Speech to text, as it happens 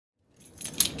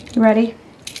Ready?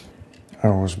 I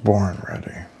was born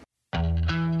ready.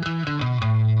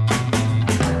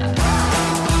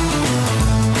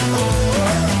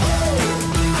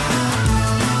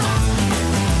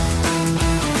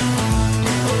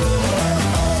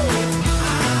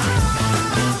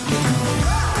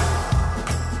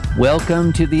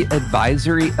 Welcome to the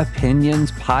Advisory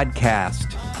Opinions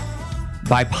Podcast.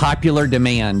 By popular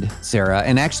demand, Sarah,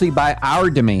 and actually by our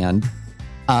demand,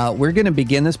 we're going to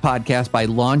begin this podcast by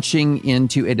launching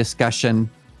into a discussion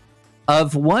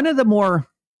of one of the more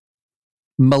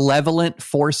malevolent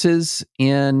forces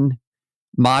in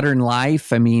modern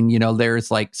life. I mean, you know,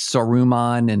 there's like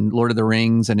Saruman and Lord of the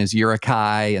Rings and his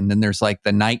Uruk-hai, and then there's like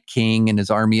the Night King and his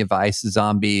army of ice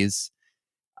zombies.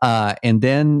 And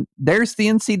then there's the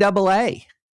NCAA.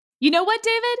 You know what,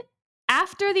 David?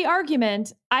 After the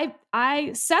argument,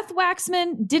 Seth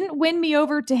Waxman didn't win me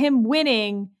over to him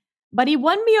winning, but he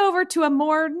won me over to a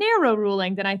more narrow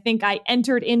ruling than I think I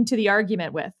entered into the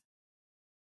argument with.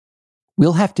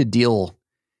 We'll have to deal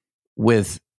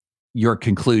with your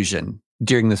conclusion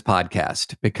during this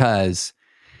podcast because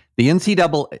the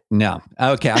NCAA, no.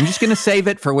 Okay, I'm just going to save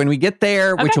it for when we get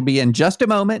there, which will be in just a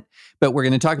moment. But we're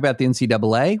going to talk about the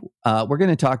NCAA. We're going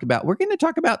to talk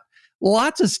about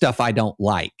lots of stuff I don't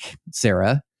like,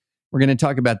 Sarah. We're going to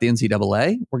talk about the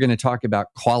NCAA. We're going to talk about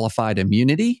qualified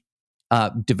immunity,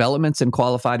 developments in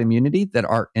qualified immunity that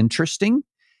are interesting.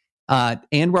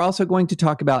 And we're also going to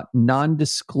talk about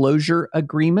non-disclosure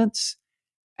agreements.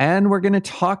 And we're going to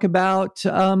talk about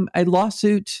a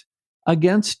lawsuit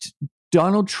against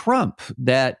Donald Trump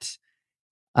that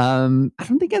I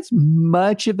don't think has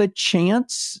much of a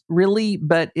chance, really,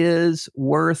 but is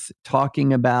worth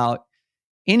talking about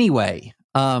anyway.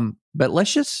 But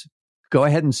let's just go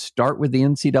ahead and start with the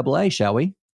NCAA, shall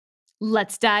we?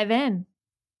 Let's dive in.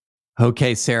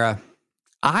 Okay, Sarah.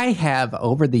 I have,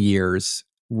 over the years,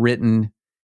 written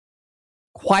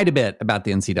quite a bit about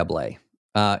the NCAA.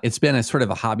 It's been a sort of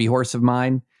a hobby horse of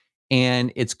mine.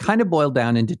 And it's kind of boiled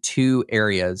down into two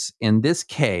areas. In this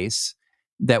case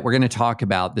that we're going to talk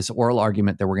about, this oral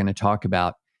argument that we're going to talk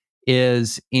about,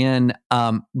 is in it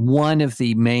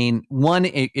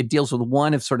deals with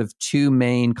one of sort of two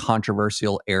main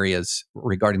controversial areas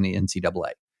regarding the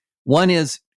NCAA. One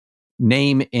is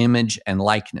name, image, and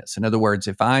likeness. In other words,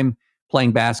 if I'm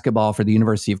playing basketball for the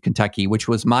University of Kentucky, which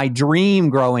was my dream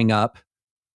growing up,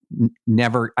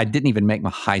 I didn't even make my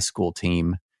high school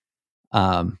team.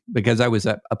 Because I was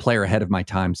a player ahead of my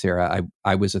time, Sarah.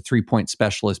 I was a 3-point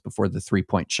specialist before the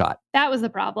 3-point shot. That was the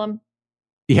problem.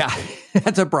 Yeah,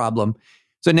 that's a problem.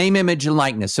 So name, image, and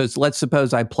likeness. So let's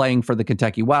suppose I'm playing for the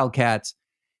Kentucky Wildcats.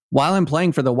 While I'm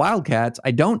playing for the Wildcats,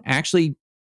 I don't actually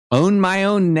own my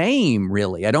own name,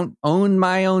 really. I don't own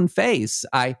my own face.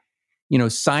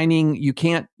 Signing, you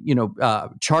can't,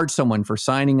 charge someone for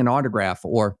signing an autograph,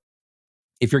 or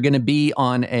if you're going to be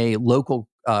on a local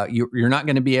you're not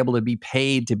going to be able to be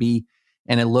paid to be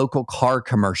in a local car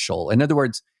commercial. In other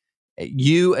words,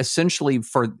 you essentially,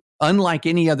 unlike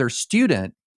any other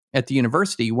student at the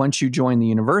university, once you join the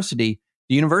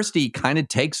university kind of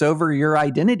takes over your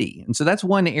identity. And so that's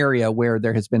one area where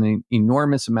there has been an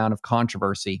enormous amount of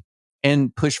controversy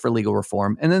and push for legal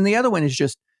reform. And then the other one is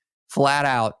just flat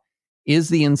out, is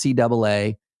the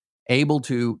NCAA able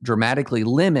to dramatically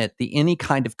limit any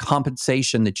kind of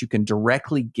compensation that you can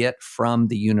directly get from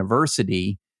the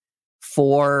university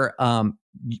for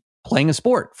playing a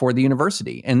sport for the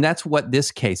university. And that's what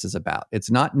this case is about.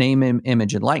 It's not name,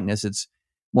 image, and likeness. It's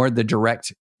more the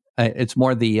direct.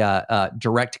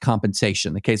 Direct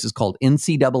compensation. The case is called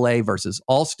NCAA versus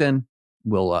Alston.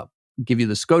 We'll give you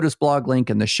the SCOTUS blog link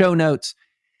in the show notes.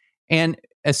 And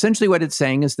essentially what it's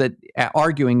saying is that,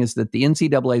 arguing is that the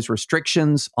NCAA's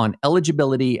restrictions on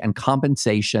eligibility and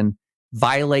compensation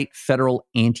violate federal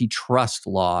antitrust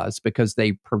laws because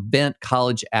they prevent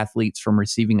college athletes from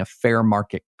receiving a fair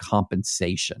market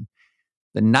compensation.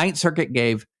 The Ninth Circuit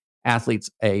gave athletes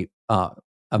a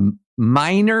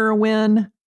minor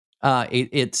win.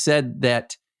 It said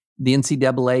that the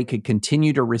NCAA could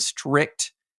continue to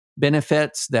restrict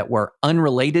benefits that were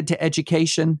unrelated to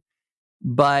education.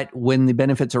 But when the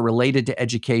benefits are related to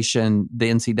education,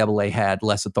 the NCAA had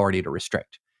less authority to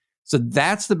restrict. So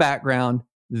that's the background.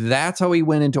 That's how we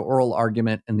went into oral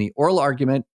argument. And the oral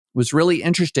argument was really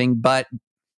interesting. But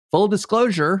full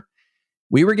disclosure,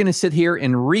 we were going to sit here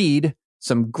and read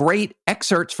some great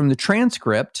excerpts from the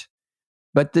transcript.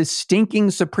 But the stinking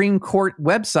Supreme Court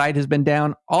website has been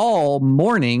down all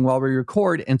morning while we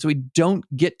record. And so we don't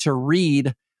get to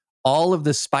read all of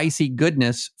the spicy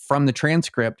goodness from the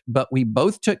transcript, but we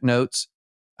both took notes.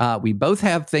 We both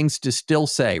have things to still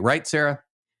say, right, Sarah?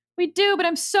 We do, but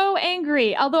I'm so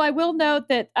angry. Although I will note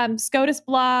that SCOTUS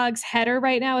Blog's header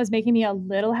right now is making me a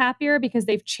little happier because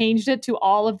they've changed it to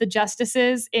all of the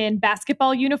justices in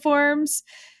basketball uniforms.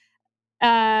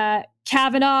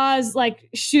 Kavanaugh's like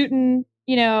shooting,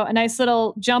 a nice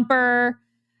little jumper.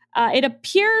 It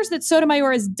appears that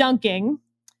Sotomayor is dunking.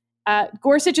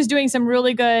 Gorsuch is doing some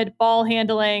really good ball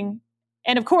handling.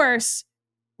 And of course,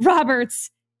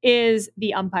 Roberts is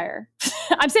the umpire.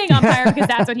 I'm saying umpire because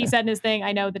that's what he said in his thing.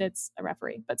 I know that it's a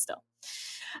referee, but still.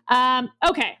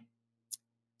 Okay.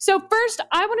 So first,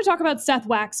 I want to talk about Seth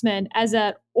Waxman as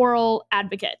an oral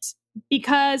advocate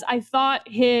because I thought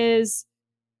his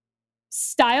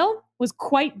style was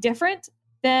quite different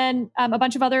than a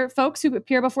bunch of other folks who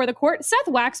appear before the court. Seth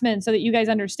Waxman, so that you guys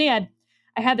understand,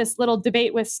 I had this little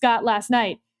debate with Scott last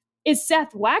night. Is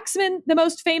Seth Waxman the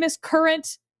most famous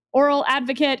current oral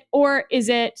advocate, or is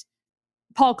it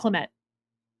Paul Clement?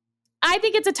 I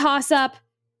think it's a toss-up.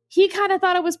 He kind of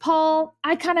thought it was Paul.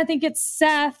 I kind of think it's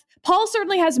Seth. Paul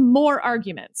certainly has more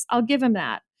arguments. I'll give him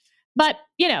that. But,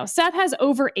 Seth has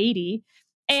over 80.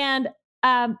 And,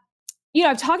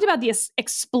 I've talked about the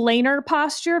explainer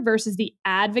posture versus the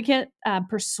advocate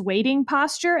persuading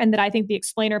posture, and that I think the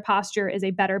explainer posture is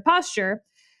a better posture.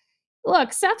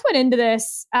 Look, Seth went into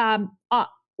this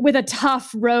with a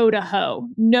tough row to hoe,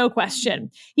 no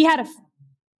question. He had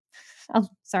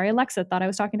sorry, Alexa thought I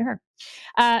was talking to her.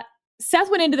 Seth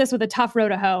went into this with a tough row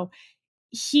to hoe.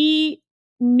 He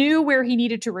knew where he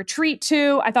needed to retreat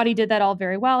to. I thought he did that all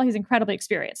very well. He's incredibly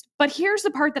experienced. But here's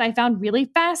the part that I found really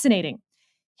fascinating.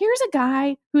 Here's a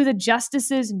guy who the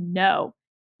justices know.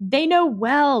 They know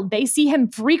well. They see him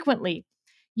frequently.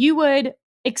 You would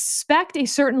expect a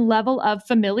certain level of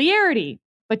familiarity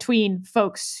between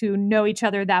folks who know each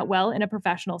other that well in a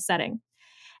professional setting.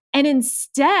 And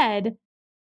instead,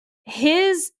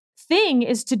 his thing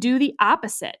is to do the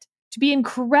opposite, to be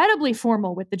incredibly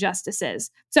formal with the justices.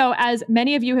 So as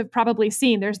many of you have probably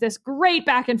seen, there's this great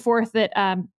back and forth that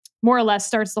more or less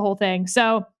starts the whole thing.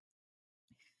 So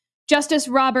Justice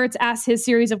Roberts asks his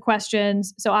series of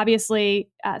questions. So obviously,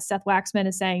 Seth Waxman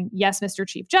is saying, yes, Mr.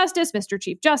 Chief Justice, Mr.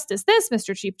 Chief Justice this,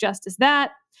 Mr. Chief Justice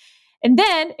that. And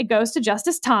then it goes to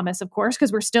Justice Thomas, of course,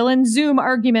 because we're still in Zoom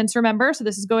arguments, remember? So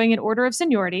this is going in order of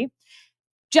seniority.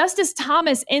 Justice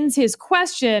Thomas ends his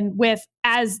question with,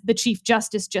 as the Chief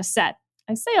Justice just said.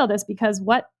 I say all this because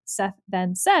what Seth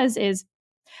then says is,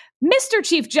 Mr.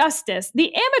 Chief Justice,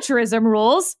 the amateurism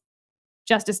rules.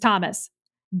 Justice Thomas,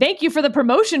 thank you for the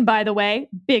promotion, by the way.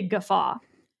 Big guffaw.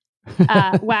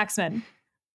 Waxman,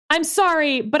 I'm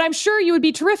sorry, but I'm sure you would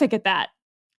be terrific at that.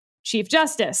 Chief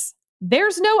Justice,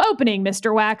 there's no opening,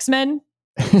 Mr. Waxman.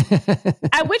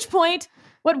 At which point,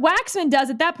 what Waxman does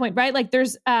at that point, right? Like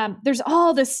there's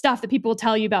all this stuff that people will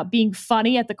tell you about being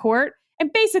funny at the court.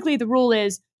 And basically the rule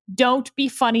is don't be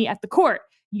funny at the court.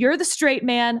 You're the straight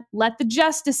man. Let the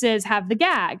justices have the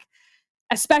gag,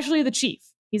 especially the chief.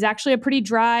 He's actually a pretty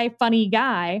dry, funny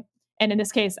guy. And in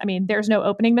this case, there's no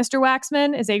opening, Mr.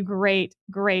 Waxman is a great,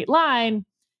 great line.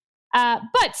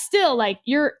 But still, like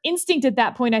your instinct at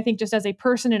that point, I think just as a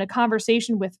person in a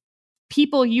conversation with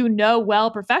people you know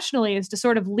well professionally is to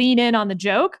sort of lean in on the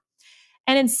joke.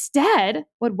 And instead,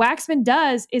 what Waxman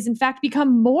does is in fact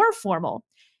become more formal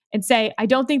and say, I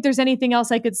don't think there's anything else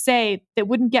I could say that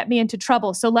wouldn't get me into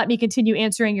trouble. So let me continue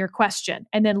answering your question,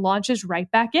 and then launches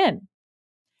right back in.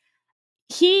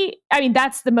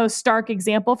 That's the most stark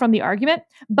example from the argument,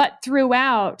 but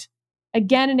throughout,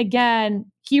 again and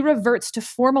again, he reverts to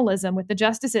formalism with the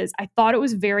justices. I thought it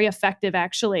was very effective,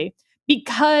 actually,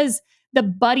 because the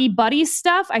buddy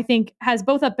stuff, I think, has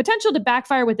both a potential to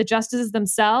backfire with the justices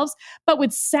themselves, but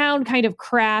would sound kind of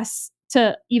crass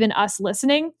to even us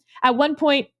listening. At one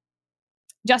point,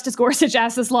 Justice Gorsuch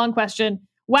asks this long question.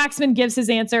 Waxman gives his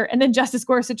answer, and then Justice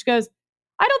Gorsuch goes,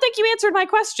 I don't think you answered my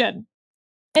question.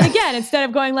 And again, instead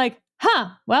of going like,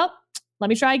 well, let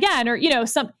me try again. Or,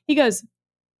 he goes,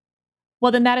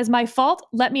 well, then that is my fault.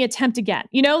 Let me attempt again.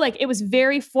 It was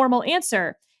very formal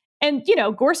answer. And,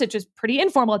 Gorsuch is pretty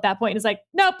informal at that point. And is like,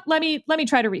 nope, let me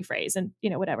try to rephrase and,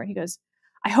 whatever. And he goes,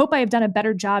 I hope I have done a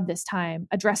better job this time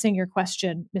addressing your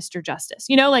question, Mr. Justice.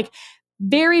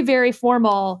 Very, very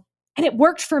formal. And it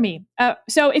worked for me.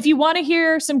 So if you want to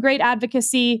hear some great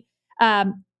advocacy,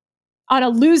 on a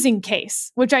losing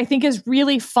case, which I think is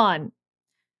really fun.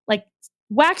 Like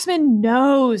Waxman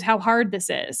knows how hard this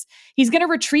is. He's going to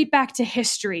retreat back to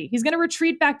history. He's going to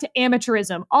retreat back to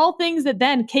amateurism, all things that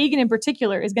then Kagan in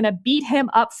particular is going to beat him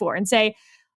up for and say,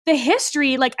 the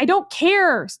history, I don't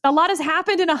care. A lot has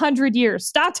happened in 100 years.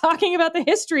 Stop talking about the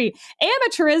history.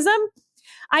 Amateurism.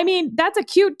 That's a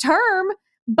cute term,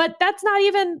 but that's not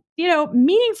even,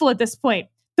 meaningful at this point.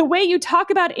 The way you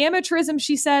talk about amateurism,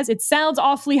 she says, it sounds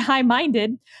awfully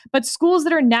high-minded, but schools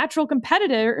that are natural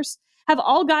competitors have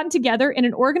all gotten together in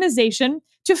an organization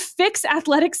to fix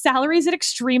athletic salaries at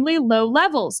extremely low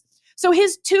levels. So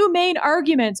his two main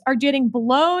arguments are getting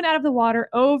blown out of the water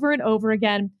over and over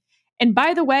again. And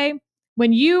by the way,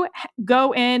 when you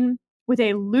go in with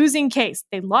a losing case,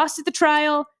 they lost at the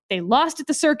trial, they lost at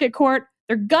the circuit court,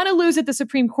 they're going to lose at the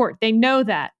Supreme Court. They know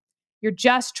that. You're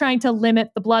just trying to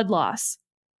limit the blood loss.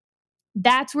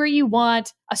 That's where you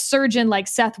want a surgeon like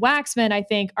Seth Waxman, I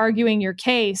think, arguing your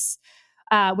case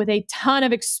with a ton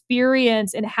of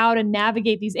experience in how to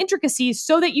navigate these intricacies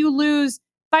so that you lose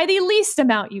by the least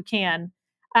amount you can.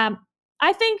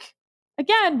 I think,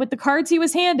 again, with the cards he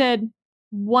was handed,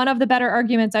 one of the better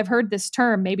arguments I've heard this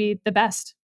term, maybe the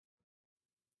best.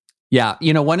 Yeah,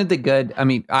 one of the good,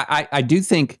 I do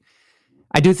think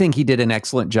he did an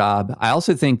excellent job. I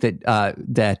also think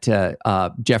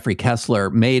that Jeffrey Kessler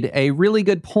made a really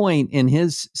good point in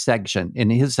his segment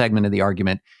of the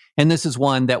argument. And this is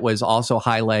one that was also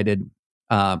highlighted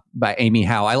by Amy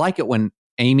Howe. I like it when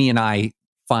Amy and I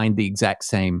find the exact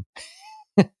same.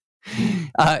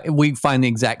 We find the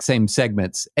exact same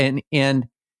segments, and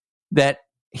that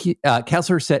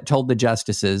Kessler told the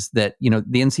justices that the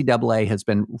NCAA has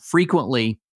been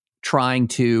frequently trying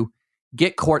to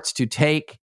get courts to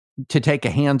take a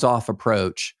hands-off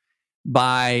approach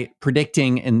by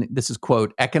predicting, and this is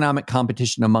quote, economic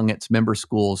competition among its member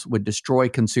schools would destroy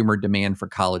consumer demand for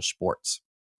college sports.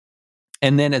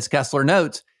 And then, as Kessler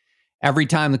notes, every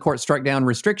time the court struck down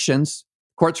restrictions,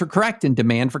 courts were correct, and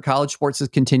demand for college sports has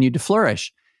continued to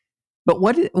flourish. But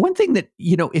one thing that,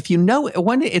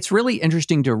 it's really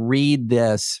interesting to read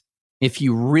this if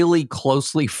you really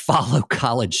closely follow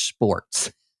college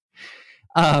sports.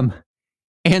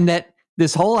 And that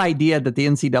this whole idea that the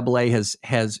NCAA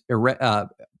has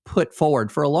put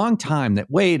forward for a long time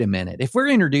that, wait a minute, if we're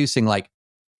introducing like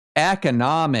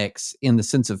economics in the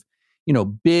sense of,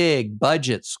 big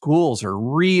budget schools are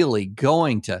really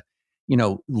going to,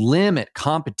 limit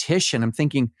competition, I'm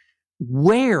thinking,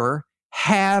 where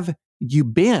have you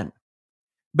been?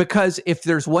 Because if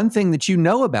there's one thing that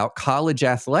about college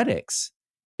athletics,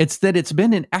 it's that it's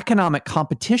been an economic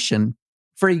competition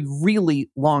for a really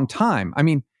long time. I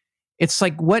mean, it's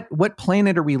like, what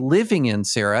planet are we living in,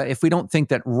 Sarah, if we don't think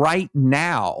that right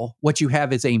now what you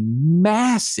have is a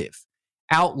massive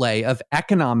outlay of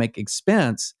economic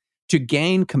expense to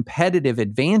gain competitive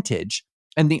advantage,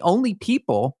 and the only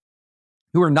people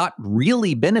who are not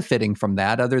really benefiting from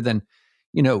that, other than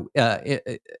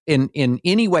in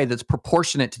any way that's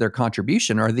proportionate to their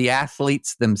contribution, are the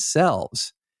athletes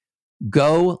themselves.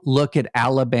 Go look at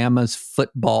Alabama's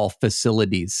football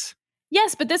facilities.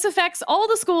 Yes, but this affects all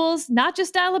the schools, not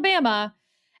just Alabama.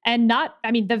 And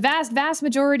the vast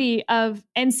majority of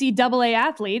NCAA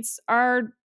athletes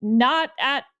are not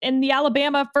in the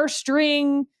Alabama first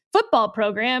string football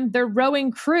program. They're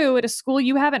rowing crew at a school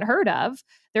you haven't heard of.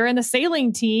 They're in the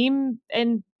sailing team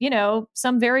in,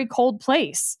 some very cold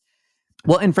place.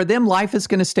 Well, and for them, life is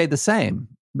going to stay the same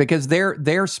because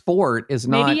their sport is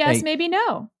not. Maybe yes, maybe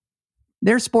no.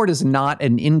 Their sport is not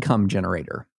an income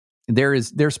generator.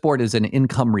 Their sport is an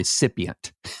income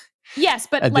recipient. Yes,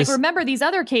 but remember these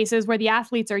other cases where the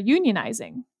athletes are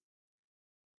unionizing.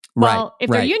 Right. Well, if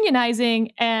they're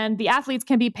unionizing and the athletes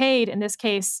can be paid, in this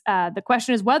case, the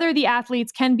question is whether the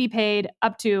athletes can be paid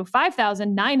up to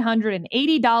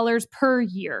 $5,980 per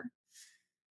year.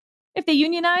 If they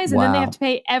unionize and then they have to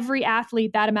pay every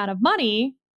athlete that amount of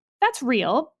money, that's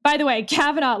real. By the way,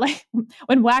 Kavanaugh,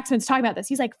 when Waxman's talking about this,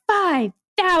 he's like,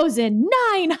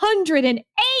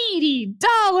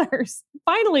 $5,980.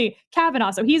 Finally,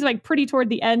 Kavanaugh. So he's like pretty toward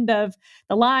the end of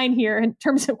the line here in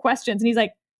terms of questions. And he's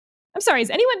like, I'm sorry,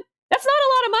 that's not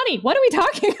a lot of money. What are we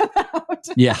talking about?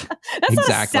 Yeah, that's exactly.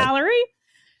 Not a salary.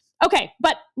 Okay,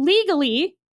 but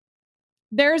legally,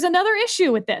 there's another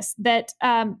issue with this that,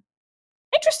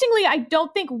 interestingly, I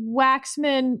don't think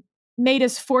Waxman made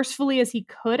as forcefully as he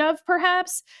could have,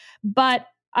 perhaps. But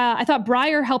I thought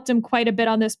Breyer helped him quite a bit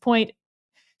on this point.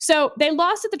 So they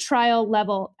lost at the trial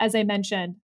level, as I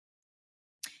mentioned.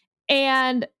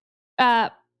 And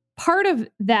part of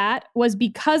that was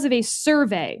because of a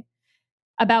survey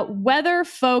about whether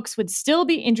folks would still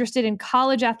be interested in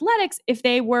college athletics if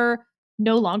they were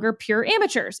no longer pure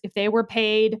amateurs. If they were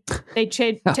paid, they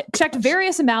checked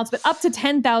various amounts, but up to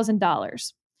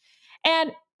 $10,000.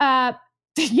 And,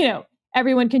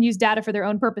 everyone can use data for their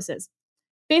own purposes.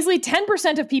 Basically,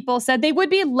 10% of people said they would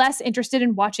be less interested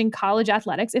in watching college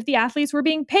athletics if the athletes were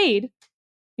being paid,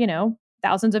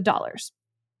 thousands of dollars.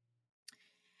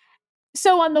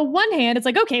 So on the one hand, it's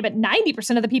like, okay, but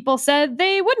 90% of the people said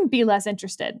they wouldn't be less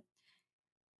interested.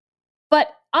 But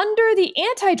under the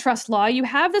antitrust law, you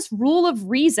have this rule of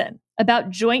reason about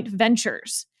joint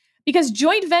ventures because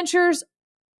joint ventures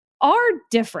are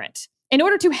different. In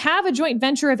order to have a joint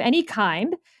venture of any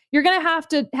kind, you're going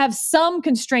to have some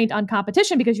constraint on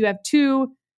competition because you have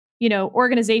two,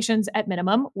 organizations at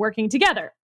minimum working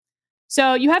together.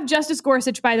 So you have Justice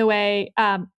Gorsuch, by the way,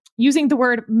 using the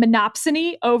word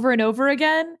monopsony over and over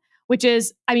again, which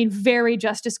is, very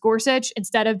Justice Gorsuch,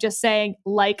 instead of just saying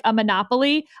like a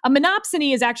monopoly. A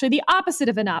monopsony is actually the opposite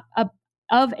of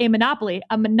a monopoly.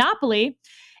 A monopoly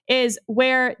is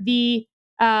where the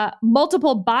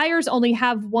multiple buyers only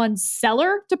have one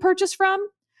seller to purchase from.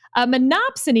 A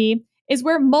monopsony is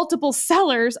where multiple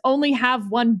sellers only have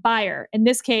one buyer. In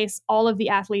this case, all of the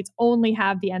athletes only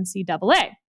have the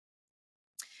NCAA.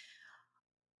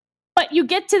 But you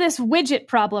get to this widget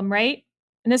problem, right?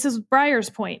 And this is Breyer's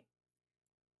point.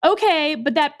 Okay,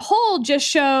 but that poll just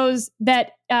shows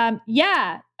that,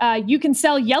 you can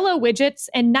sell yellow widgets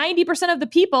and 90% of the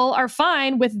people are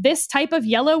fine with this type of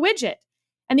yellow widget.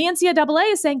 And the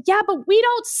NCAA is saying, yeah, but we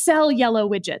don't sell yellow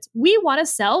widgets. We want to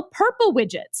sell purple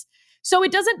widgets. So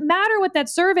it doesn't matter what that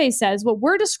survey says. What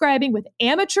we're describing with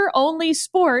amateur-only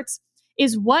sports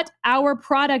is what our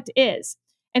product is.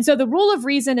 And so the rule of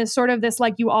reason is sort of this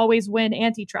like you always win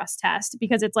antitrust test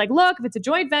because it's like, look, if it's a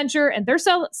joint venture and they're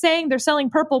saying they're selling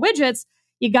purple widgets,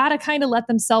 you got to kind of let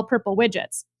them sell purple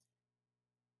widgets.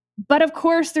 But of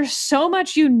course, there's so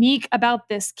much unique about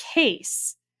this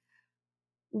case,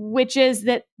 which is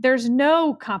that there's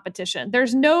no competition.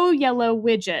 There's no yellow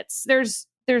widgets. There's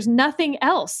nothing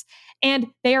else. And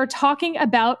they are talking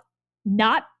about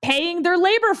not paying their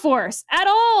labor force at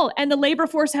all. And the labor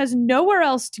force has nowhere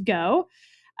else to go.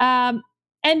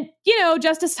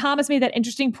 Justice Thomas made that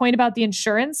interesting point about the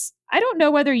insurance. I don't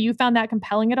know whether you found that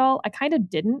compelling at all. I kind of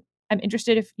didn't. I'm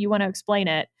interested if you want to explain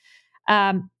it.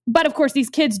 But of course, these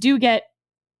kids do get,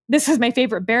 this is my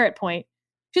favorite Barrett point.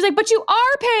 She's like, but you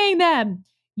are paying them.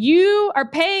 You are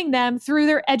paying them through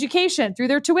their education, through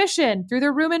their tuition, through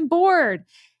their room and board.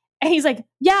 And he's like,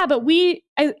 yeah, but we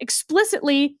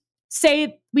explicitly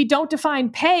say we don't define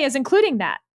pay as including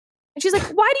that. And she's like,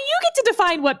 why do you get to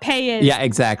define what pay is? Yeah,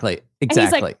 exactly. And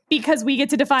he's like, because we get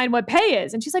to define what pay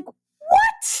is. And she's like,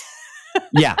 what?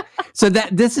 Yeah. So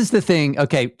this is the thing.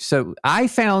 Okay. So I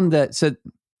found that,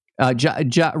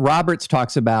 Roberts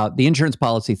talks about the insurance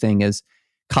policy thing is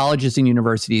colleges and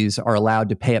universities are allowed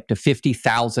to pay up to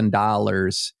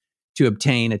 $50,000 to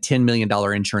obtain a $10 million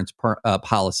insurance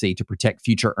policy to protect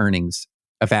future earnings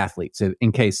of athletes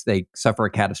in case they suffer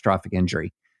a catastrophic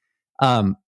injury.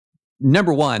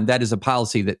 Number one, that is a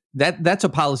policy that's a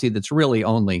policy that's really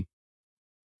only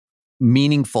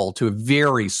meaningful to a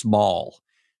very small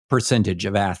percentage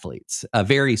of athletes, a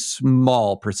very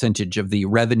small percentage of the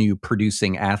revenue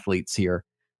producing athletes here.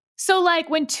 So like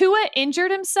when Tua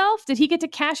injured himself, did he get to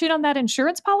cash in on that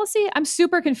insurance policy? I'm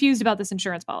super confused about this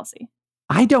insurance policy.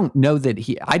 I don't know that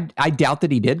I doubt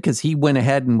that he did because he went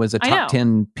ahead and was a top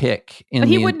 10 pick. But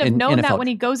he wouldn't have known NFL. that when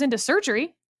he goes into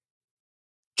surgery.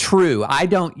 True.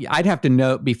 I'd have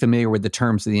to be familiar with the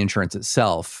terms of the insurance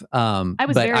itself.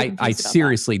 I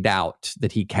seriously doubt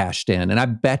that he cashed in. And I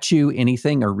bet you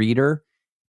anything, a reader,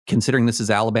 considering this is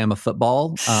Alabama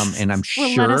football, and I'm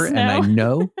sure, and I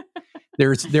know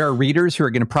there are readers who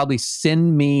are going to probably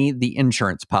send me the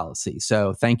insurance policy.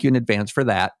 So thank you in advance for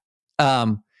that.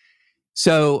 That's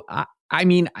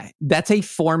a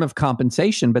form of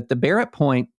compensation, but the Barrett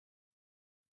point,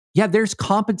 yeah, there's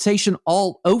compensation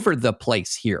all over the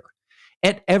place here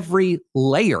at every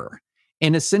layer.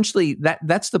 And essentially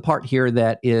that's the part here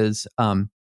that is,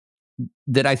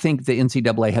 that I think the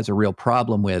NCAA has a real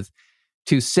problem with.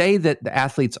 To say that the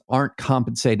athletes aren't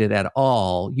compensated at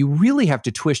all, you really have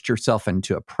to twist yourself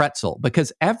into a pretzel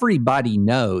because everybody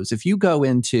knows if you go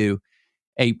into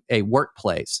a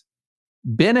workplace,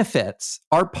 benefits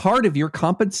are part of your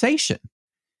compensation.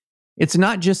 It's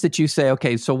not just that you say,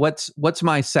 okay, so what's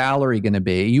my salary going to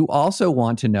be? You also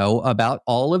want to know about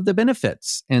all of the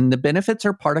benefits, and the benefits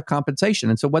are part of compensation.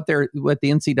 And so what the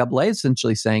NCAA is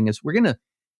essentially saying is we're going to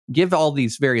give all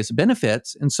these various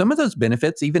benefits, and some of those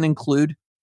benefits even include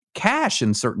cash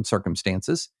in certain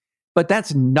circumstances, but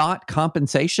that's not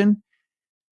compensation.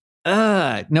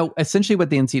 No, essentially what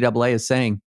the NCAA is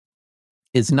saying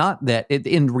is not that,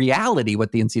 in reality,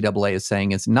 what the NCAA is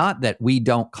saying is not that we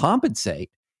don't compensate.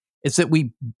 It's that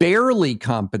we barely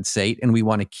compensate and we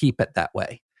want to keep it that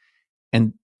way.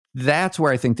 And that's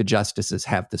where I think the justices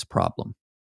have this problem.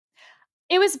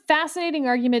 It was a fascinating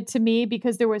argument to me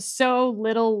because there was so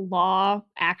little law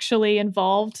actually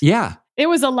involved. Yeah. It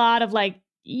was a lot of like,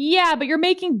 yeah, but you're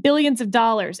making billions of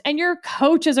dollars and your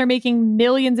coaches are making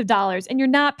millions of dollars and you're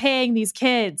not paying these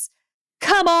kids.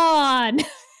 come on.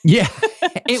 Yeah,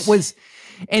 it was.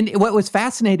 And what was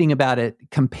fascinating about it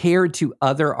compared to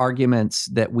other arguments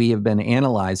that we have been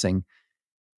analyzing,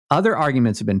 other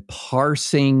arguments have been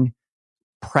parsing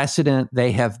precedent.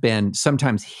 They have been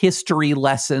sometimes history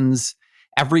lessons.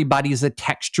 Everybody's a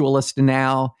textualist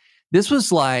now. This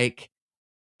was like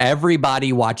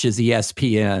everybody watches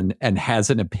ESPN and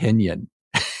has an opinion.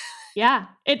 Yeah,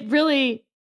 it really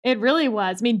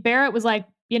was. I mean, Barrett was like,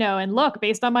 and look,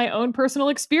 based on my own personal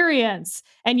experience.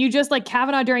 And you just like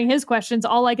Kavanaugh during his questions,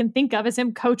 all I can think of is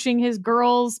him coaching his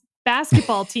girls'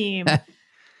 basketball team.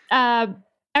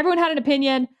 Everyone had an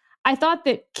opinion. I thought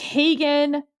that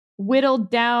Kagan whittled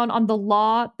down on the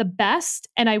law the best.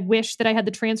 And I wish that I had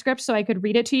the transcript so I could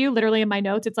read it to you. Literally in my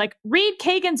notes, it's like, read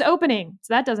Kagan's opening.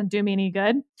 So that doesn't do me any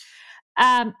good.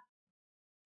 And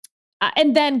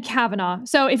then Kavanaugh.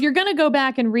 So if you're going to go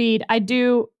back and read, I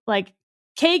do like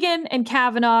Kagan and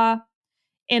Kavanaugh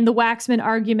in the Waxman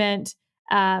argument,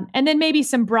 and then maybe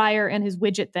some Breyer and his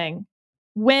widget thing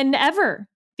whenever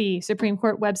the Supreme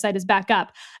Court website is back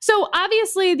up. So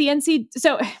obviously they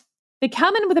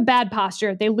come in with a bad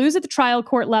posture. They lose at the trial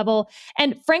court level.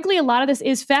 And frankly, a lot of this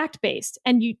is fact-based.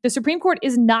 And the Supreme Court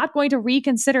is not going to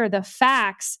reconsider the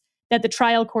facts that the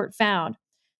trial court found.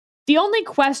 The only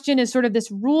question is sort of this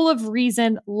rule of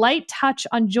reason, light touch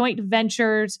on joint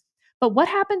ventures. But what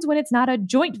happens when it's not a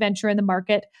joint venture in the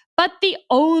market, but the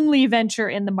only venture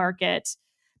in the market?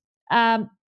 So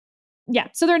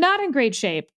they're not in great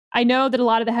shape. I know that a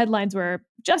lot of the headlines were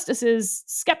justices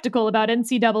skeptical about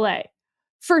NCAA,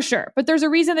 for sure. But there's a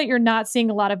reason that you're not seeing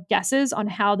a lot of guesses on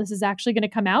how this is actually going to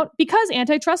come out, because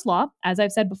antitrust law, as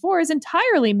I've said before, is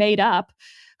entirely made up.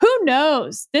 Who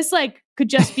knows? This could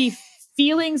just be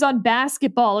feelings on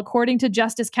basketball, according to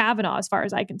Justice Kavanaugh, as far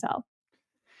as I can tell.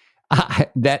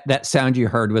 That sound you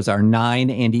heard was our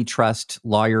 9 antitrust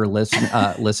lawyer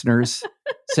listeners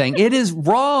saying it is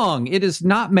wrong. It is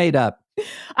not made up.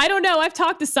 I don't know. I've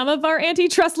talked to some of our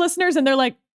antitrust listeners and they're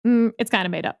like, it's kind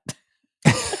of made up.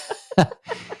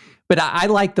 But I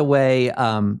like the way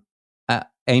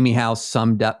Amy House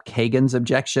summed up Kagan's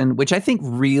objection, which I think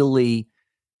really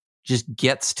just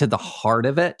gets to the heart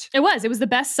of it. It was the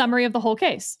best summary of the whole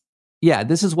case. Yeah,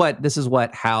 this is what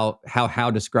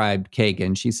how described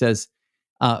Kagan. She says,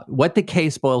 what the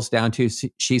case boils down to,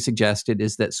 she suggested,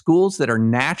 is that schools that are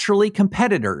naturally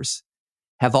competitors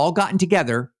have all gotten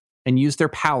together and used their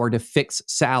power to fix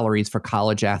salaries for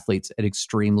college athletes at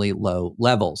extremely low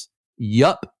levels.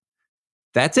 Yup.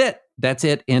 That's it. That's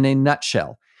it in a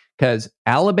nutshell. Because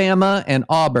Alabama and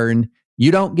Auburn,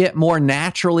 you don't get more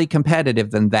naturally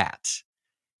competitive than that.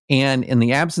 And in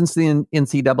the absence of the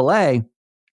NCAA,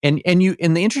 and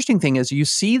the interesting thing is you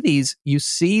see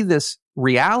this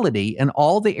reality in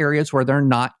all the areas where they're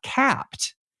not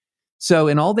capped. So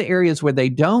in all the areas where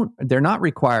they're not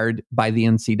required by the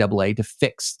NCAA to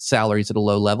fix salaries at a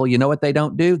low level. You know what they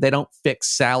don't do? They don't fix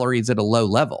salaries at a low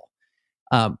level.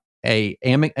 An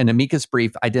amicus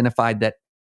brief identified that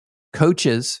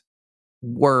coaches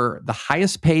were the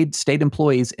highest paid state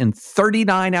employees in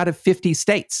 39 out of 50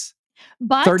 states.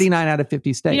 But 39 out of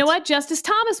 50 states. You know what? Justice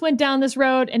Thomas went down this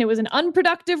road, and it was an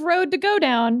unproductive road to go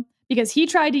down, because he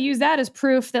tried to use that as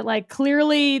proof that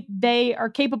clearly they are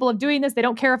capable of doing this. They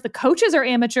don't care if the coaches are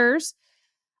amateurs.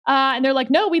 And they're like,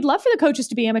 no, we'd love for the coaches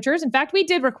to be amateurs. In fact, we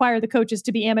did require the coaches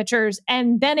to be amateurs.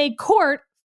 And then a court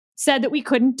said that we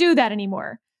couldn't do that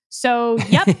anymore. So,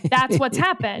 yep, that's what's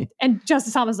happened. And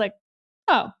Justice Thomas was like,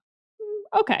 oh,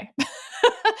 okay.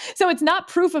 So it's not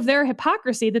proof of their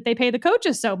hypocrisy that they pay the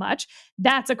coaches so much.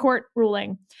 That's a court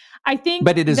ruling. I think.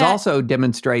 But it also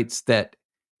demonstrates that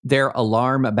their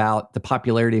alarm about the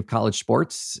popularity of college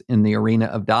sports in the arena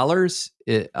of dollars,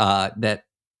 that,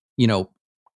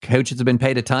 coaches have been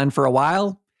paid a ton for a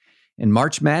while. In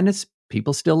March Madness,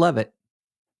 people still love it.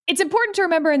 It's important to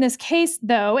remember in this case,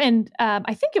 though, and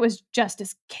I think it was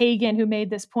Justice Kagan who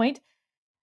made this point,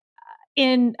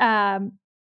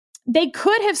 they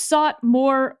could have sought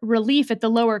more relief at the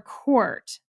lower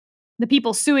court, the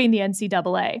people suing the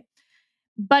NCAA.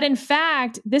 But in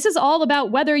fact, this is all about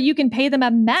whether you can pay them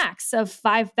a max of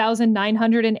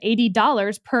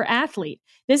 $5,980 per athlete.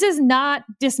 This is not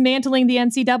dismantling the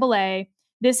NCAA.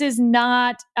 This is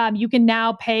not, you can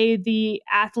now pay the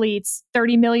athletes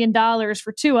 $30 million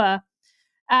for Tua.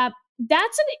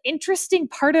 That's an interesting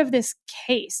part of this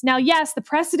case. Now, yes, the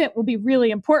precedent will be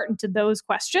really important to those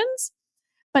questions,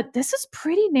 but this is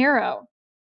pretty narrow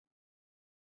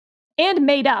and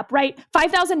made up, right?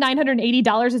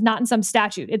 $5,980 is not in some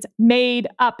statute. It's made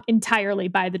up entirely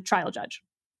by the trial judge.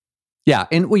 Yeah.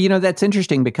 And that's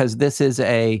interesting, because this was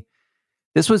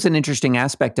an interesting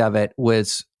aspect of it,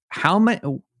 was how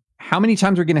how many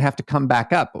times are we going to have to come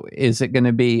back up? Is it going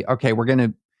to be, okay,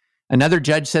 another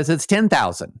judge says it's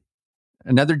 10,000.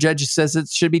 Another judge says it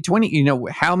should be 20.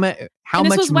 How much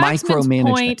micromanagement?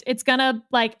 Point. It's gonna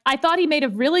I thought he made a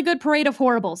really good parade of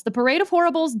horribles. The parade of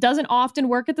horribles doesn't often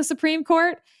work at the Supreme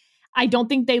Court. I don't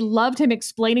think they loved him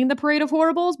explaining the parade of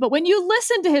horribles, but when you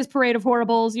listen to his parade of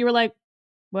horribles, you were like,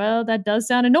 well, that does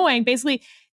sound annoying. Basically,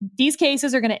 these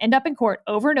cases are going to end up in court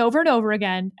over and over and over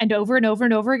again and over and over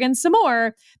and over again some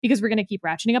more because we're going to keep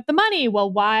ratcheting up the money.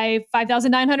 Well, why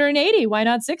 5,980? Why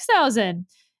not 6,000?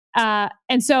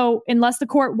 And so unless the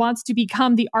court wants to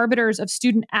become the arbiters of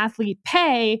student athlete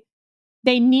pay,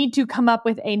 they need to come up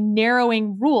with a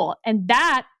narrowing rule. And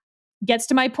that gets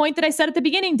to my point that I said at the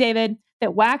beginning, David,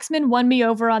 that Waxman won me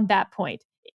over on that point.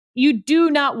 You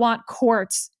do not want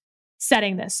courts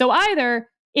setting this. So either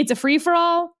it's a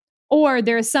free-for-all or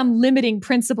there is some limiting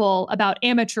principle about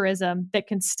amateurism that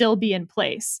can still be in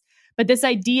place. But this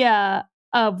idea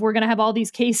of we're going to have all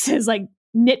these cases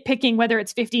nitpicking whether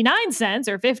it's 59 cents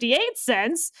or 58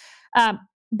 cents,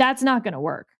 that's not going to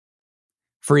work.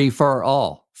 Free for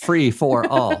all. Free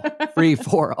for all. Free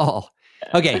for all.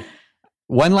 Okay.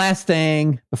 One last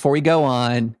thing before we go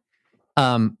on.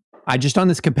 I just on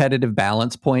this competitive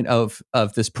balance point of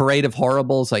this parade of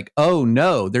horribles, oh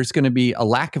no, there's going to be a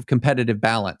lack of competitive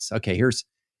balance. Okay, here's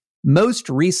most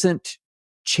recent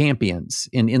champions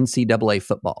in NCAA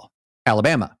football.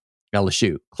 Alabama,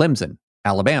 LSU, Clemson,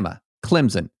 Alabama,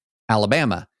 Clemson,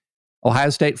 Alabama, Ohio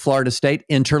State, Florida State,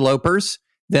 interlopers,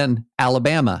 then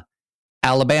Alabama,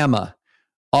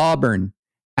 Auburn,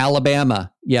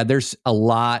 Alabama. Yeah, there's a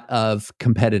lot of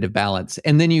competitive balance.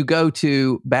 And then you go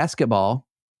to basketball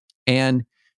and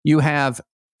you have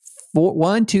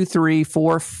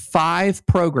 5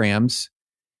 programs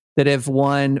that have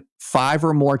won 5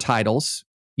 or more titles.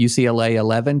 UCLA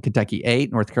 11, Kentucky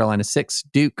 8, North Carolina 6,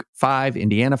 Duke 5,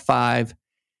 Indiana 5.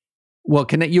 Well,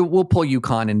 we'll pull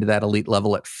UConn into that elite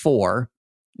level at 4.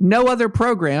 No other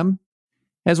program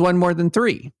has won more than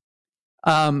 3.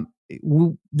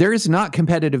 There is not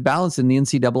competitive balance in the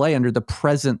NCAA under the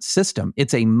present system.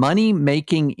 It's a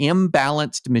money-making,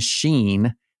 imbalanced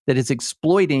machine that is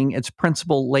exploiting its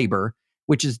principal labor,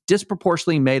 which is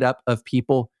disproportionately made up of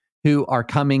people who are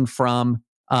coming from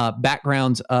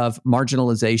backgrounds of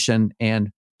marginalization and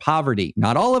poverty.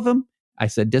 Not all of them. I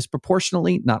said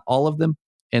disproportionately, not all of them.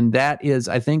 And that is,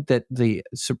 I think that the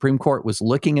Supreme Court was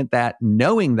looking at that,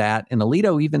 knowing that, and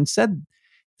Alito even said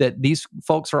that these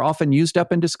folks are often used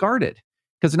up and discarded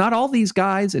because not all these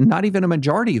guys, and not even a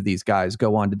majority of these guys,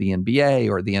 go on to the NBA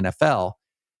or the NFL.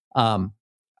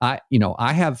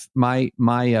 I have my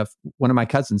one of my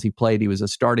cousins. He was a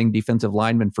starting defensive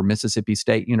lineman for Mississippi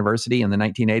State University in the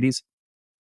 1980s.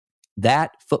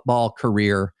 That football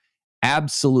career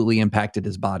absolutely impacted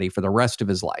his body for the rest of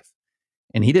his life.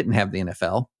 And he didn't have the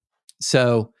NFL.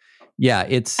 So, yeah,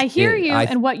 I hear you.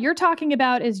 And what you're talking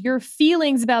about is your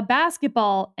feelings about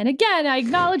basketball. And again, I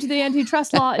acknowledge the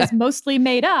antitrust law is mostly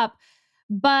made up,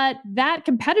 but that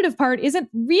competitive part isn't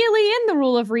really in the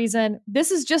rule of reason.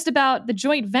 This is just about the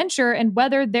joint venture and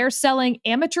whether they're selling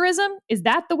amateurism. Is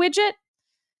that the widget?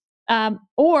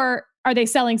 Or are they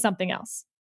selling something else?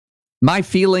 My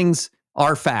feelings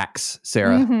are facts,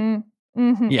 Sarah. Mm-hmm.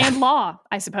 Mm-hmm. Yeah. And law,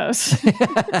 I suppose.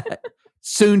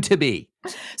 Soon to be.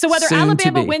 So whether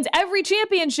Alabama wins every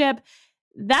championship,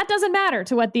 that doesn't matter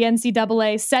to what the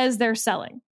NCAA says they're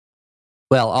selling.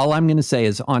 Well, all I'm going to say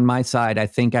is on my side, I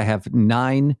think I have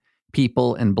 9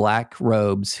 people in black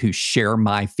robes who share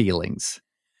my feelings.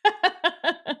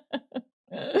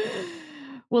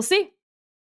 We'll see.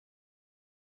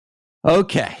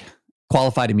 Okay.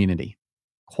 Qualified immunity.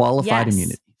 Qualified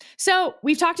immunity. So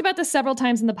we've talked about this several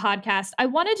times in the podcast. I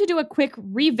wanted to do a quick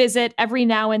revisit every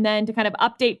now and then to kind of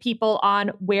update people on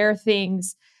where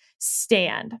things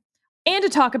stand and to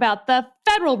talk about the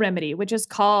federal remedy, which is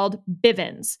called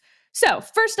Bivens. So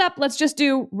first up, let's just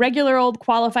do regular old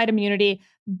qualified immunity.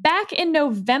 Back in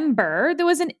November, there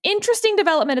was an interesting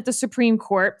development at the Supreme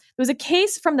Court. There was a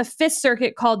case from the Fifth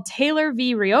Circuit called Taylor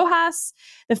v. Riojas.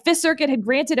 The Fifth Circuit had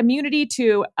granted immunity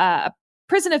to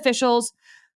prison officials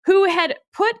who had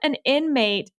put an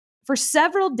inmate for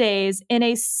several days in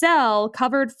a cell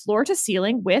covered floor to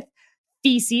ceiling with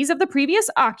feces of the previous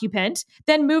occupant,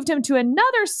 then moved him to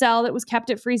another cell that was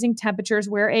kept at freezing temperatures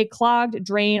where a clogged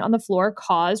drain on the floor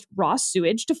caused raw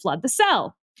sewage to flood the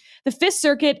cell. The Fifth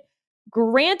Circuit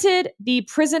granted the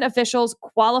prison officials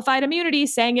qualified immunity,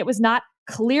 saying it was not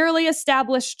clearly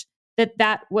established that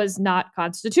that was not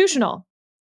constitutional.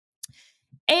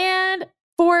 And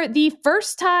for the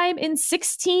first time in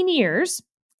 16 years,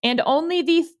 and only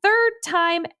the third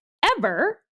time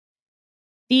ever,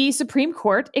 the Supreme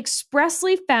Court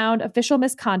expressly found official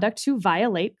misconduct to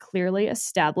violate clearly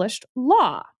established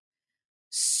law.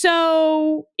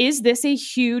 So, is this a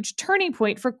huge turning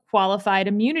point for qualified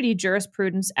immunity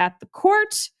jurisprudence at the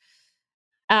court?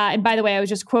 And by the way, I was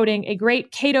just quoting a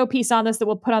great Cato piece on this that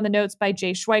we'll put on the notes by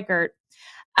Jay Schweikert.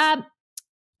 On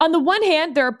the one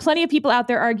hand, there are plenty of people out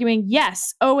there arguing,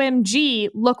 yes,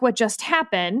 OMG, look what just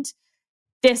happened.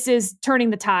 This is turning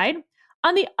the tide.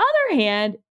 On the other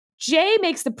hand, Jay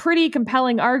makes the pretty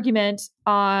compelling argument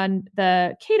on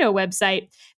the Cato website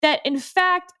that, in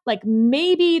fact, like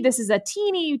maybe this is a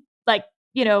teeny, like,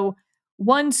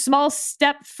 one small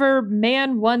step for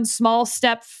man, one small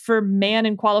step for man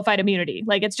in qualified immunity.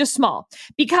 Like, it's just small.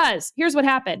 Because here's what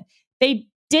happened. They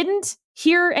didn't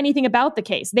hear anything about the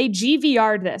case. They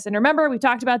GVR'd this. And remember, we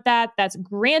talked about that. That's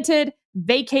granted,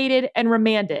 vacated, and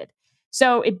remanded.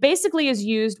 So it basically is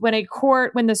used when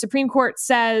the Supreme Court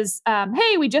says,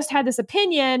 hey, we just had this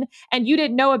opinion and you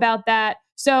didn't know about that.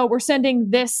 So we're sending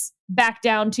this back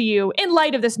down to you in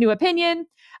light of this new opinion.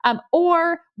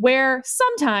 Or where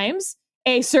sometimes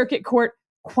a circuit court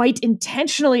quite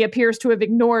intentionally appears to have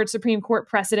ignored Supreme Court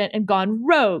precedent and gone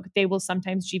rogue. They will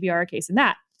sometimes GVR a case in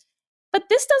that. But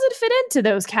this doesn't fit into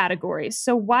those categories.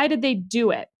 So why did they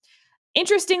do it?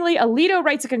 Interestingly, Alito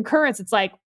writes a concurrence. It's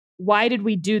like, why did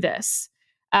we do this?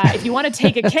 If you want to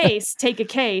take a case, take a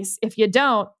case. If you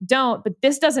don't. But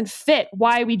this doesn't fit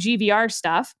why we GVR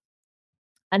stuff.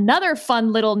 Another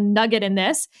fun little nugget in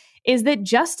this is that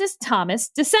Justice Thomas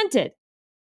dissented.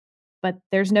 But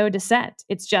there's no dissent.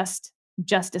 It's just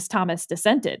Justice Thomas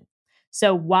dissented.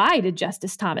 So why did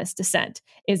Justice Thomas dissent?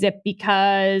 Is it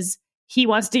because he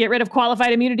wants to get rid of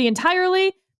qualified immunity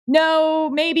entirely? No,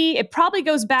 maybe. It probably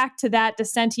goes back to that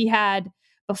dissent he had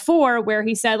before where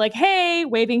he said, like, hey,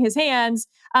 waving his hands,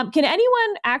 can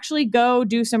anyone actually go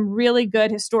do some really good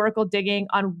historical digging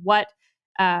on what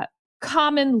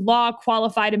common law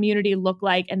qualified immunity looked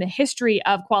like and the history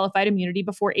of qualified immunity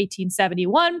before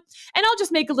 1871? And I'll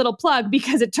just make a little plug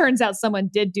because it turns out someone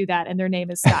did do that and their name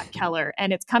is Scott Keller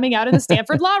and it's coming out in the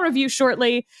Stanford Law Review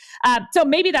shortly. So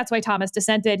maybe that's why Thomas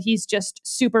dissented. He's just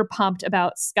super pumped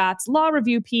about Scott's Law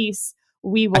Review piece.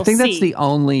 We will see. I think that's the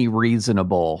only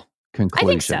reasonable conclusion.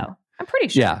 I think so. I'm pretty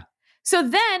sure. Yeah. So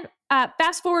then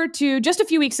fast forward to just a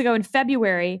few weeks ago in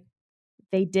February,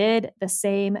 they did the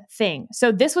same thing.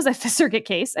 So this was a Fifth Circuit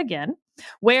case, again,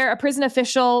 where a prison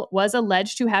official was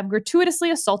alleged to have gratuitously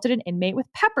assaulted an inmate with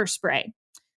pepper spray.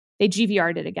 They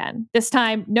GVR'd it again. This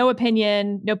time, no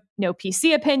opinion, no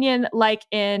PC opinion, like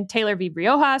in Taylor v.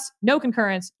 Riojas, no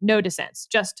concurrence, no dissents,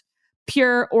 just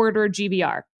pure order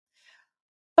GVR.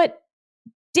 But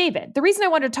David, the reason I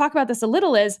wanted to talk about this a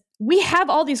little is we have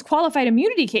all these qualified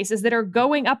immunity cases that are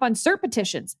going up on cert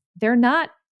petitions. They're not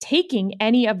taking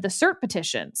any of the cert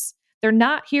petitions. They're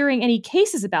not hearing any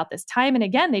cases about this. Time and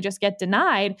again, they just get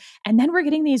denied. And then we're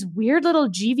getting these weird little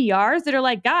GVRs that are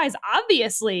like, guys,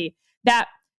 obviously that,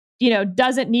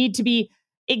 doesn't need to be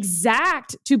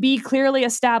exact to be clearly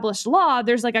established law.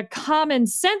 There's like a common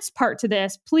sense part to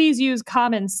this. Please use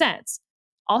common sense.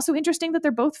 Also interesting that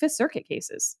they're both Fifth Circuit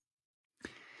cases.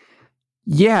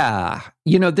 Yeah.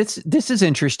 This is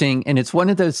interesting. And it's one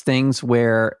of those things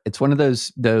where it's one of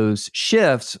those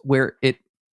shifts where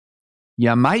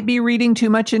you might be reading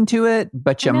too much into it,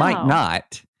 but you might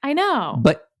not. I know.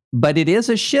 But it is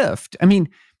a shift. I mean,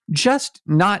 just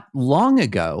not long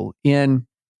ago in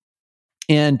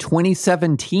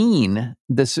 2017,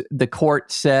 the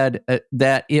court said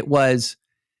that it was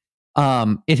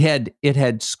it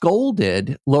had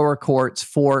scolded lower courts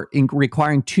for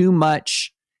requiring too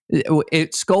much.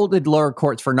 It scolded lower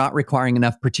courts for not requiring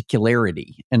enough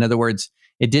particularity. In other words,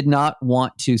 it did not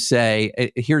want to say,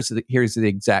 here's the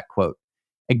exact quote.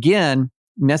 It is again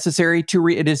necessary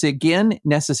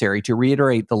to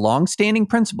reiterate the longstanding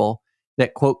principle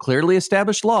that, quote, clearly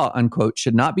established law, unquote,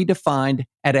 should not be defined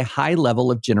at a high level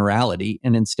of generality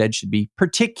and instead should be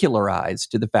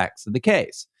particularized to the facts of the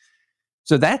case.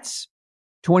 So that's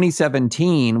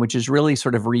 2017, which is really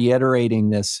sort of reiterating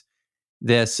this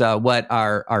what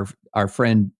our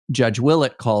friend Judge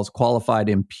Willett calls qualified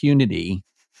impunity.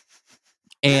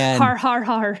 And har, har,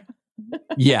 har.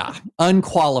 Yeah,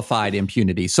 unqualified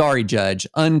impunity. Sorry, Judge,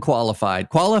 unqualified.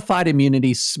 Qualified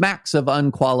immunity smacks of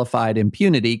unqualified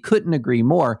impunity. Couldn't agree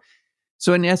more.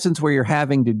 So in essence, where you're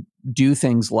having to do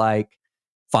things like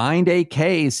find a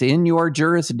case in your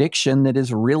jurisdiction that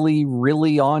is really,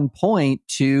 really on point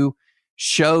to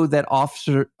show that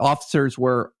officers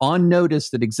were on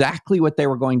notice that exactly what they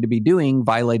were going to be doing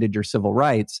violated your civil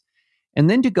rights. And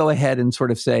then to go ahead and sort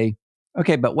of say,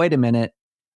 okay, but wait a minute,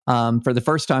 For the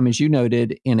first time, as you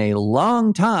noted, in a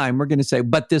long time, we're going to say,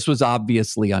 but this was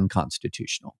obviously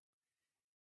unconstitutional.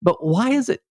 But why is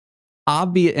it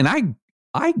obvious? And I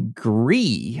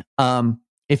agree.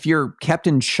 If you're kept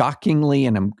in shockingly,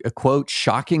 and I'm a quote,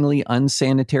 shockingly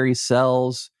unsanitary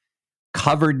cells,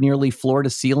 covered nearly floor to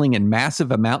ceiling in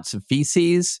massive amounts of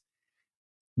feces,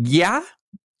 yeah,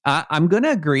 I'm going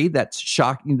to agree that's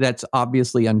shocking. That's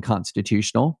obviously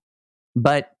unconstitutional.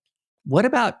 But what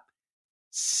about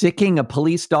sicking a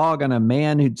police dog on a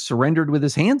man who'd surrendered with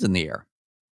his hands in the air?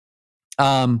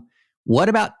 What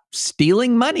about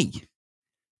stealing money?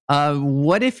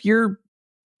 What if you're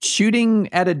shooting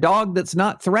at a dog that's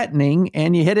not threatening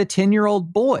and you hit a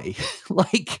 10-year-old boy?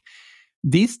 Like,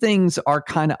 these things are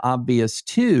kind of obvious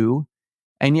too.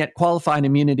 And yet qualified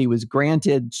immunity was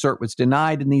granted, cert was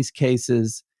denied in these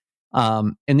cases.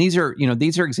 And these are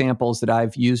examples that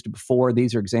I've used before.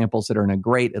 These are examples that are in a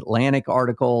great Atlantic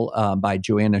article by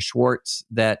Joanna Schwartz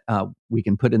that we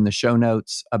can put in the show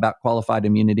notes about qualified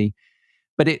immunity.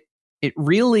 But it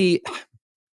really,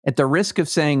 at the risk of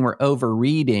saying we're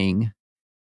overreading,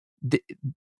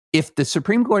 if the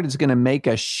Supreme Court is going to make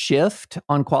a shift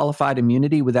on qualified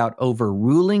immunity without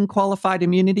overruling qualified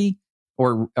immunity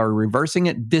or reversing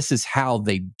it, this is how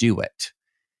they do it,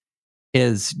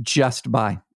 is just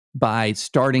by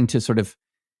starting to sort of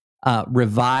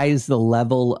revise the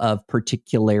level of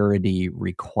particularity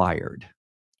required.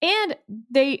 And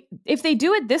if they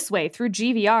do it this way through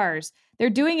GVRs, they're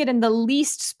doing it in the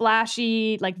least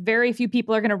splashy, like very few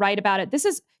people are going to write about it.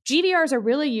 GVRs are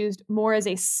really used more as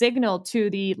a signal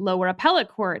to the lower appellate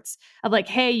courts of like,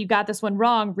 hey, you got this one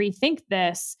wrong, rethink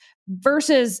this,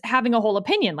 versus having a whole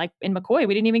opinion. Like in McCoy,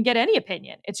 we didn't even get any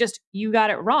opinion. It's just, you got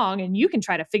it wrong and you can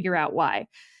try to figure out why.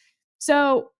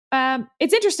 So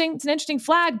it's interesting. It's an interesting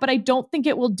flag, but I don't think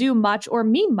it will do much or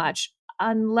mean much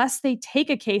unless they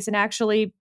take a case and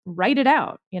actually write it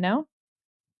out, you know?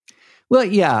 Well,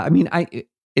 yeah. I mean,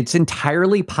 it's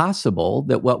entirely possible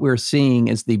that what we're seeing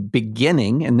is the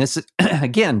beginning, and this is,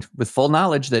 again, with full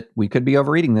knowledge that we could be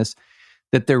overreading this,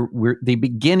 that we're the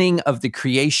beginning of the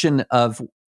creation of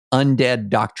undead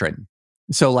doctrine.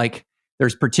 So like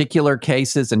there's particular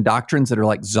cases and doctrines that are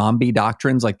like zombie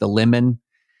doctrines, like the Lemon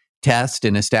test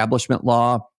in establishment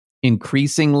law.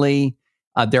 Increasingly,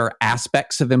 there are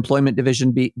aspects of Employment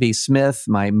Division v. Smith,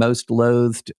 my most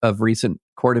loathed of recent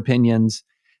court opinions,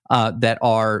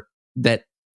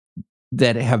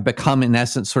 that have become, in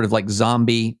essence, sort of like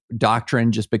zombie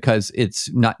doctrine, just because it's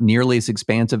not nearly as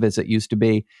expansive as it used to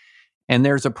be. And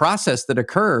there's a process that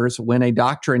occurs when a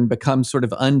doctrine becomes sort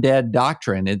of undead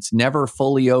doctrine. It's never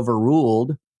fully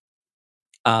overruled,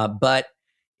 but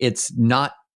it's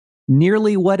not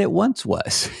nearly what it once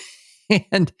was.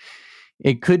 And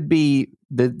it could be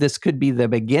this could be the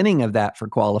beginning of that for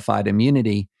qualified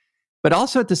immunity. But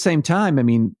also at the same time, I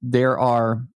mean, there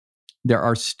are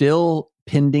still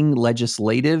pending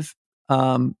legislative,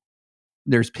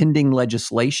 there's pending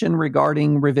legislation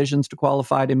regarding revisions to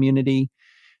qualified immunity.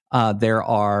 There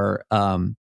are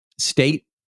state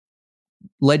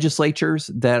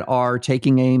legislatures that are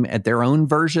taking aim at their own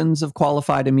versions of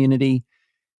qualified immunity.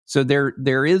 So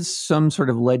there is some sort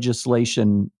of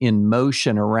legislation in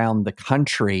motion around the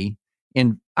country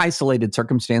in isolated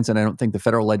circumstance, and I don't think the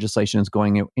federal legislation is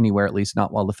going anywhere, at least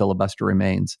not while the filibuster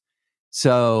remains.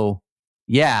 So,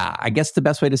 yeah, I guess the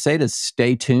best way to say it is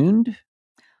stay tuned.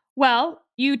 Well,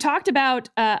 you talked about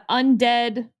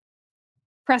undead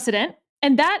precedent,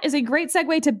 and that is a great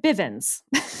segue to Bivens.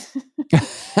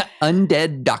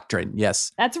 Undead doctrine,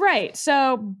 yes. That's right.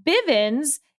 So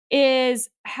Bivens is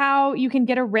how you can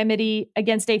get a remedy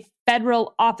against a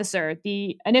federal officer.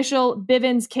 The initial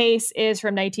Bivens case is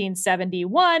from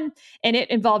 1971, and it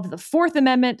involved the Fourth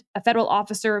Amendment, a federal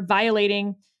officer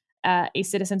violating a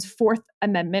citizen's Fourth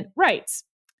Amendment rights.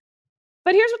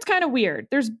 But here's what's kind of weird.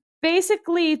 There's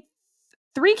basically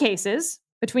three cases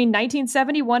between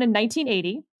 1971 and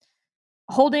 1980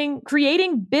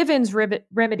 creating Bivens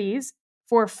remedies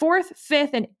for Fourth,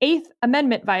 Fifth, and Eighth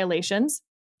Amendment violations.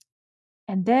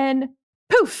 And then,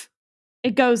 poof,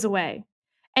 it goes away.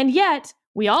 And yet,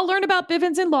 we all learn about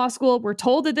Bivens in law school. We're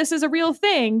told that this is a real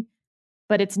thing,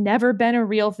 but it's never been a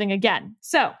real thing again.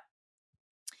 So,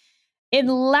 in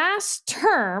last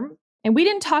term, and we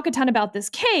didn't talk a ton about this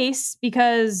case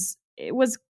because it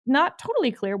was not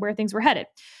totally clear where things were headed.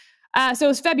 So it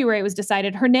was February, it was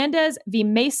decided. Hernandez v.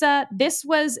 Mesa. This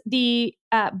was the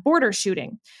border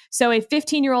shooting. So a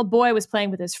 15-year-old boy was playing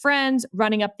with his friends,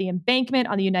 running up the embankment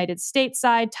on the United States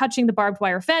side, touching the barbed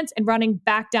wire fence, and running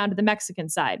back down to the Mexican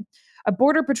side. A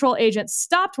Border Patrol agent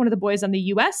stopped one of the boys on the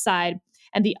U.S. side,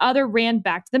 and the other ran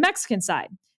back to the Mexican side.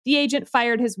 The agent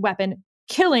fired his weapon,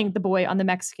 killing the boy on the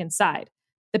Mexican side.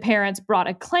 The parents brought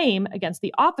a claim against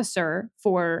the officer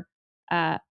for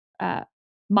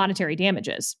monetary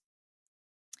damages.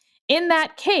 In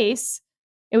that case,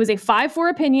 it was a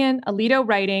 5-4 opinion, Alito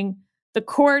writing. The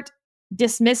court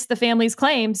dismissed the family's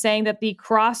claim, saying that the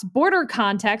cross-border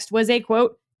context was a,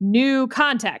 quote, new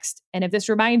context. And if this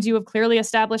reminds you of clearly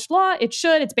established law, it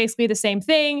should. It's basically the same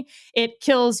thing. It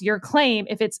kills your claim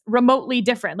if it's remotely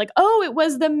different. Like, oh, it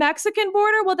was the Mexican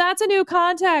border? Well, that's a new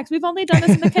context. We've only done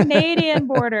this in the Canadian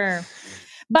border.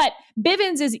 But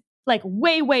Bivens is like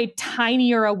way, way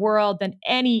tinier a world than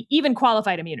any, even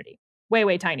qualified immunity. Way,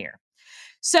 way tinier.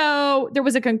 So there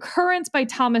was a concurrence by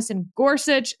Thomas and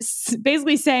Gorsuch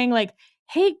basically saying like,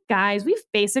 hey guys, we've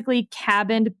basically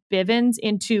cabined Bivens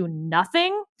into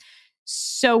nothing.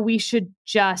 So we should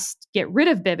just get rid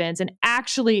of Bivens and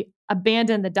actually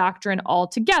abandon the doctrine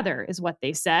altogether, is what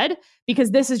they said,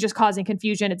 because this is just causing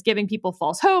confusion. It's giving people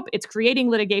false hope. It's creating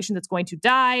litigation that's going to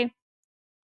die.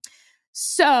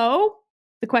 So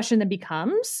the question then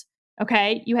becomes,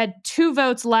 okay, you had 2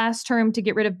 votes last term to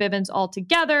get rid of Bivens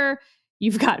altogether.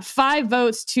 You've got 5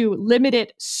 votes to limit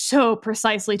it so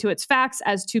precisely to its facts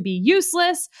as to be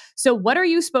useless. So what are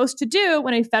you supposed to do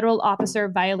when a federal officer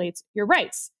violates your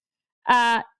rights?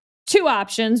 2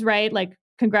 options, right? Like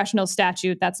congressional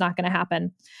statute, that's not going to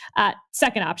happen.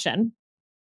 Second option.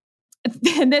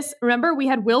 And this, remember, we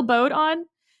had Will Bode on.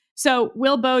 So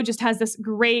Will Bode just has this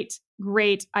great,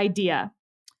 great idea.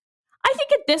 I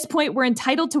think at this point, we're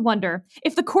entitled to wonder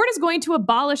if the court is going to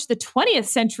abolish the 20th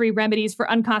century remedies for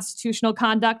unconstitutional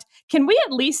conduct, can we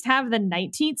at least have the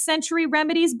 19th century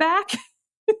remedies back?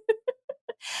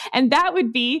 And that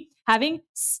would be having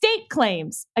state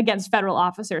claims against federal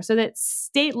officers so that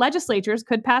state legislatures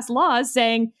could pass laws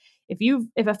saying,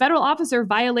 if a federal officer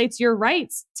violates your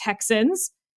rights,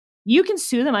 Texans, you can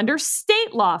sue them under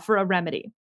state law for a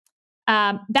remedy.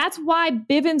 That's why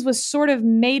Bivens was sort of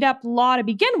made up law to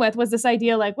begin with, was this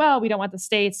idea like, well, we don't want the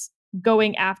states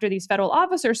going after these federal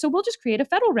officers, so we'll just create a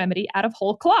federal remedy out of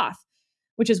whole cloth,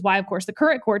 which is why, of course, the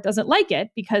current court doesn't like it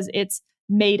because it's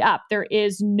made up. There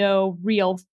is no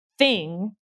real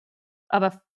thing of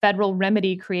a federal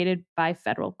remedy created by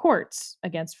federal courts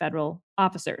against federal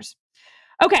officers.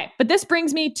 Okay, but this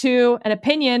brings me to an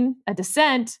opinion, a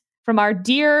dissent from our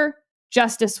dear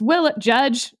Justice Willett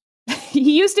Judge.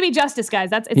 He used to be justice,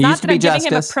 guys. It's not that I'm giving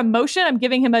him a promotion. I'm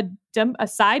giving him a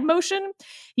side motion.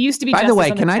 He used to be. By justice. the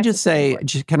way,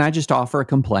 can I just offer a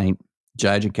complaint,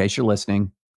 Judge, in case you're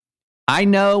listening? I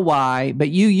know why, but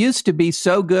you used to be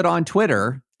so good on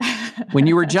Twitter when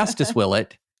you were Justice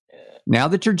Willett. Now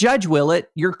that you're Judge Willett,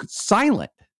 you're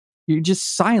silent. You're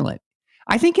just silent.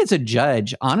 I think as a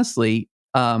judge, honestly,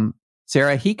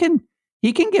 Sarah, he can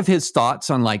give his thoughts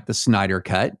on like the Snyder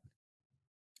Cut.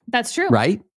 That's true,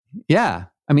 right? Yeah.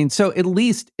 I mean, so at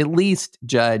least,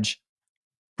 Judge,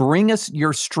 bring us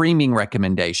your streaming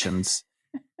recommendations,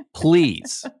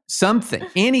 please. Something,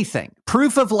 anything.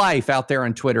 Proof of life out there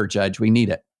on Twitter, Judge. We need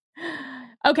it.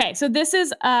 Okay, so this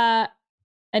is an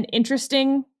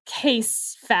interesting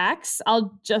case facts.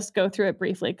 I'll just go through it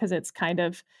briefly because it's kind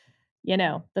of,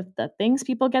 the things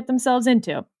people get themselves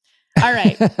into. All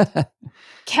right.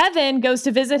 Kevin goes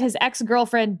to visit his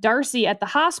ex-girlfriend Darcy at the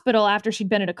hospital after she'd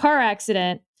been in a car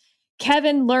accident.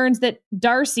 Kevin learns that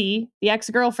Darcy, the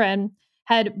ex-girlfriend,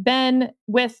 had been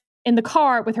in the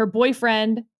car with her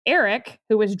boyfriend, Eric,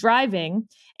 who was driving.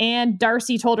 And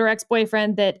Darcy told her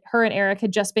ex-boyfriend that her and Eric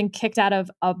had just been kicked out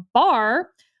of a bar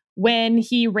when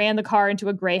he ran the car into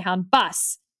a Greyhound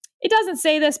bus. It doesn't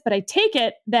say this, but I take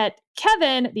it that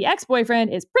Kevin, the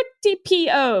ex-boyfriend, is pretty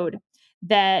PO'd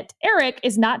that Eric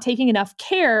is not taking enough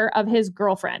care of his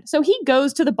girlfriend. So he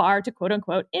goes to the bar to, quote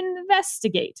unquote,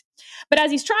 investigate. But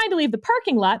as he's trying to leave the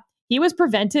parking lot, he was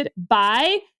prevented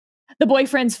by the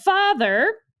boyfriend's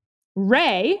father,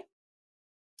 Ray.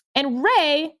 And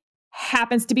Ray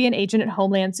happens to be an agent at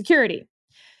Homeland Security.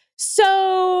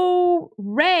 So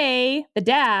Ray, the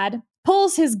dad,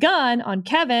 pulls his gun on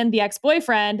Kevin, the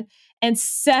ex-boyfriend, and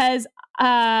says,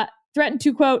 threatened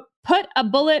to, quote, put a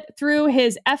bullet through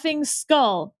his effing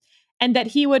skull, and that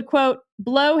he would, quote,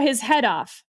 blow his head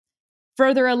off.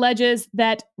 Further alleges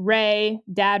that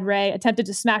Dad Ray, attempted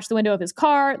to smash the window of his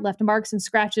car, left marks and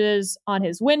scratches on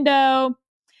his window.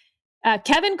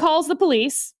 Kevin calls the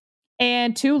police,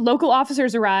 and 2 local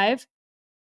officers arrive.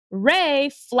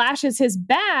 Ray flashes his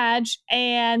badge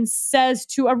and says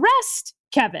to arrest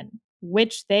Kevin,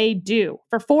 which they do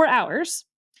for 4 hours.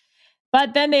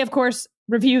 But then they, of course,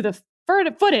 review the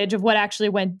footage of what actually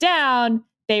went down.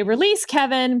 They release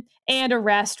Kevin and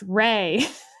arrest Ray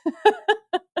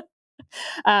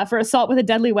for assault with a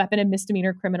deadly weapon and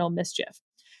misdemeanor criminal mischief.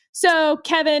 So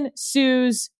Kevin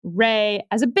sues Ray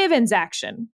as a Bivens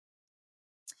action.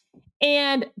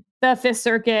 And the Fifth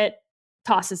Circuit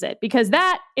tosses it because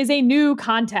that is a new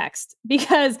context.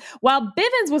 Because while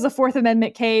Bivens was a Fourth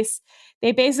Amendment case,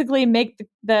 they basically make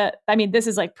this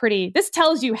is like this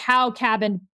tells you how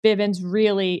cabin Bivens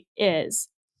really is.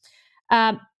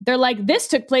 They're like, this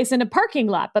took place in a parking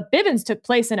lot, but Bivens took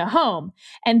place in a home.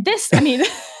 And this,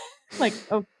 like,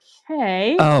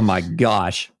 okay. Oh my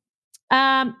gosh.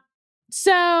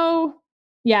 So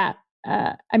yeah,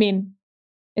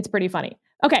 it's pretty funny.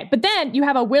 Okay, but then you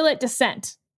have a Willett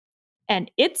dissent, and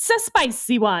it's a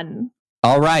spicy one.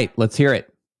 All right, let's hear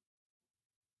it.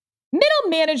 Middle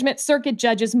management circuit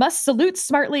judges must salute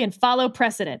smartly and follow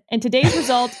precedent, and today's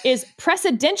result is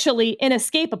precedentially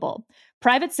inescapable.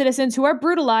 Private citizens who are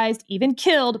brutalized, even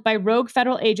killed by rogue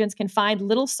federal agents can find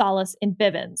little solace in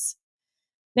Bivens.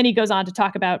 Then he goes on to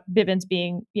talk about Bivens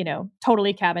being,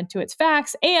 totally cabin to its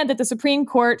facts, and that the Supreme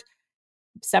Court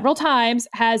several times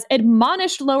has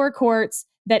admonished lower courts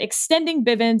that extending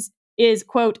Bivens is,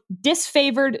 quote,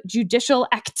 disfavored judicial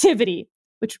activity,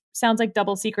 which sounds like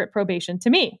double secret probation to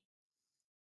me.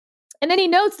 And then he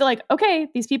notes that, okay,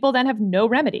 these people then have no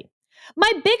remedy.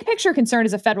 My big picture concern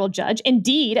as a federal judge,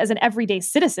 indeed as an everyday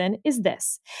citizen, is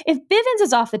this. If Bivens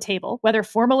is off the table, whether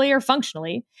formally or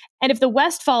functionally, and if the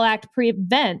Westfall Act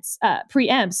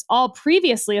preempts all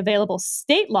previously available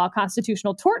state law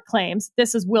constitutional tort claims,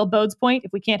 this is Will Bode's point,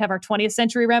 if we can't have our 20th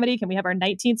century remedy, can we have our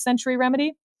 19th century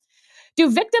remedy? Do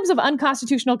victims of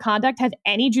unconstitutional conduct have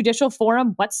any judicial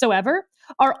forum whatsoever?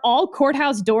 Are all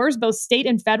courthouse doors, both state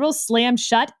and federal, slammed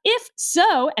shut? If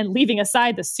so, and leaving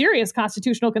aside the serious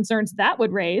constitutional concerns that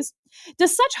would raise,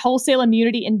 does such wholesale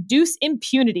immunity induce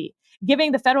impunity,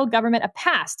 giving the federal government a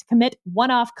pass to commit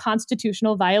one-off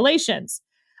constitutional violations?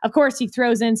 Of course, he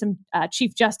throws in some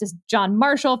Chief Justice John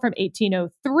Marshall from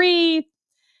 1803.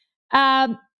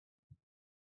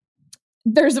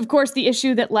 There's, of course, the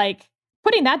issue that,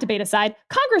 putting that debate aside,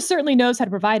 Congress certainly knows how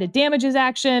to provide a damages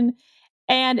action,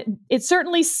 and it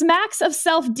certainly smacks of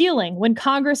self-dealing when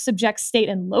Congress subjects state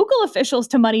and local officials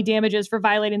to money damages for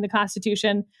violating the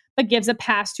Constitution, but gives a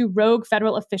pass to rogue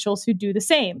federal officials who do the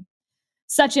same.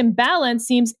 Such imbalance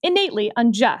seems innately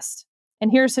unjust.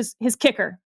 And here's his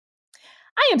kicker.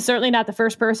 I am certainly not the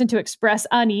first person to express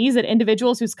unease that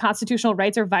individuals whose constitutional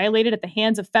rights are violated at the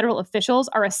hands of federal officials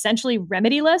are essentially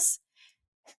remediless.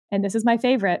 And this is my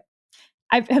favorite.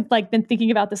 I've been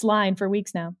thinking about this line for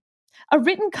weeks now. A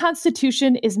written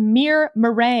constitution is mere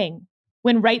meringue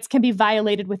when rights can be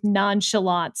violated with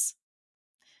nonchalance.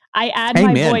 I add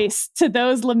Amen. my voice to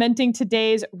those lamenting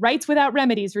today's rights without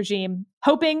remedies regime,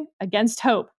 hoping against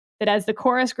hope that as the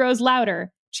chorus grows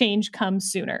louder, change comes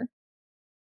sooner.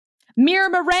 Mere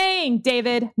meringue,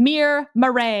 David, mere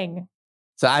meringue.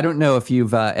 So I don't know if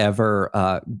you've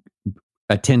ever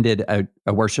attended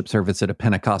a worship service at a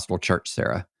Pentecostal church,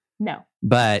 Sarah. No.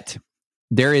 But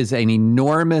there is an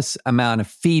enormous amount of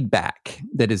feedback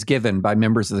that is given by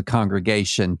members of the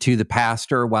congregation to the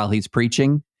pastor while he's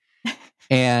preaching.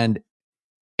 And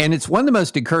it's one of the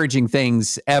most encouraging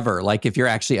things ever. Like if you're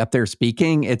actually up there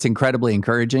speaking, it's incredibly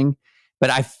encouraging.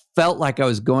 But I felt like I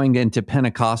was going into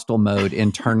Pentecostal mode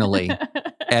internally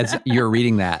as you're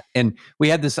reading that. And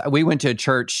we went to a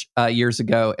church years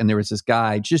ago, and there was this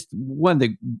guy, just one of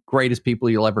the greatest people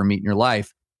you'll ever meet in your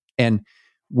life. And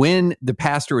when the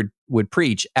pastor would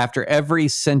preach, after every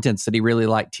sentence that he really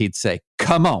liked, he'd say,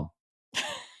 "Come on,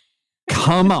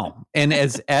 come on." And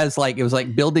as like, it was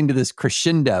like building to this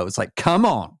crescendo. It's like, "Come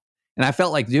on." And I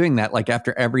felt like doing that, like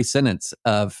after every sentence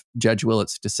of Judge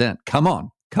Willett's dissent. Come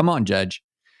on, Judge.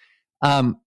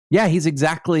 Yeah, he's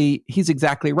exactly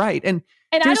right. And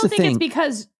I don't think it's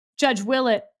because Judge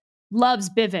Willett loves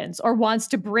Bivens or wants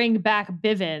to bring back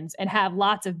Bivens and have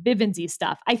lots of Bivens-y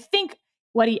stuff. I think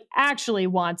what he actually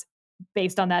wants,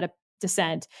 based on that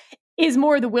dissent, is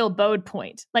more the Will Bode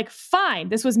point. Like, fine,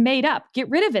 this was made up. Get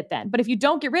rid of it then. But if you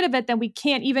don't get rid of it, then we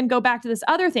can't even go back to this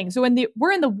other thing. So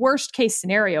we're in the worst case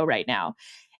scenario right now.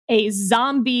 A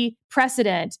zombie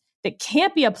precedent that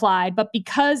can't be applied, but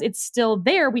because it's still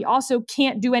there, we also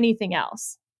can't do anything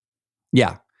else.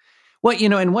 Yeah. Well,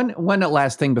 and one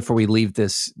last thing before we leave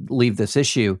this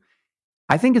issue,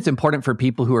 I think it's important for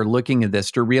people who are looking at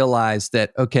this to realize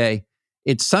that, okay,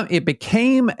 it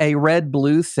became a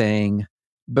red-blue thing,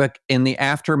 but in the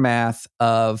aftermath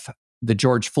of the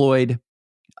George Floyd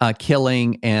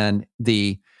killing and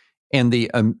the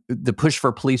push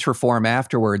for police reform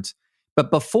afterwards.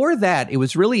 But before that, it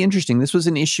was really interesting. This was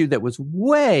an issue that was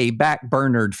way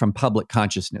backburnered from public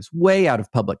consciousness, way out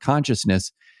of public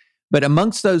consciousness. But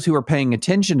amongst those who are paying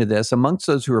attention to this, amongst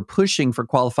those who are pushing for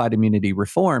qualified immunity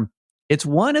reform, it's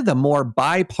one of the more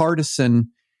bipartisan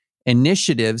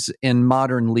initiatives in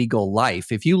modern legal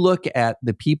life. If you look at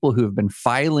the people who have been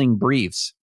filing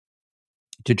briefs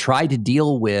to try to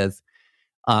deal with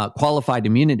qualified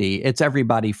immunity, it's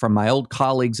everybody from my old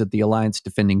colleagues at the Alliance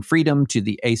Defending Freedom to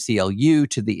the ACLU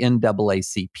to the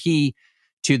NAACP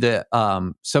to the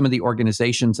some of the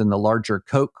organizations in the larger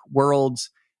Koch worlds.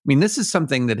 I mean, this is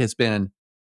something that has been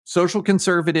social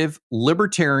conservative,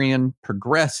 libertarian,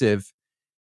 progressive,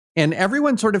 and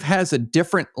everyone sort of has a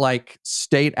different like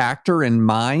state actor in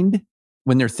mind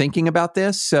when they're thinking about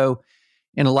this. So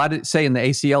in a lot of, say in the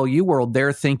ACLU world,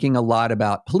 they're thinking a lot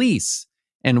about police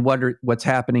and what's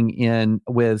happening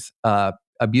with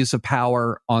abuse of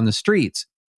power on the streets.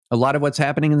 A lot of what's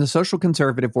happening in the social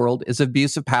conservative world is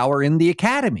abuse of power in the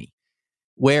academy,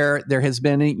 where there has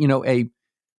been a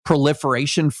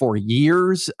proliferation for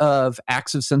years of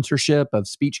acts of censorship, of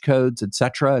speech codes, et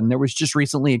cetera. And there was just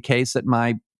recently a case that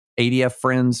my ADF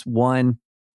friends won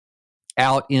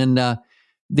out in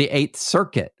the Eighth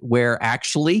Circuit, where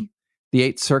actually the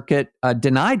Eighth Circuit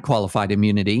denied qualified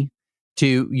immunity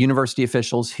to university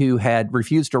officials who had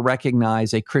refused to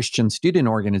recognize a Christian student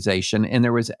organization. And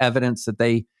there was evidence that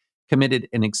they committed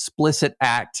an explicit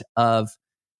act of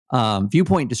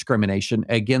viewpoint discrimination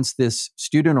against this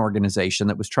student organization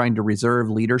that was trying to reserve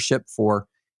leadership for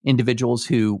individuals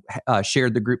who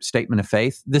shared the group statement of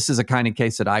faith. This is a kind of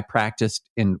case that I practiced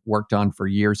and worked on for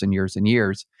years and years and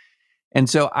years. And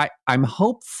so I'm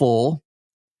hopeful,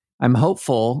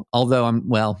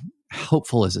 although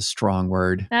hopeful is a strong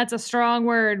word. That's a strong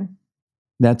word.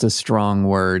 That's a strong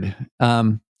word.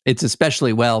 It's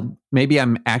especially, maybe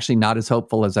I'm actually not as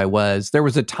hopeful as I was. There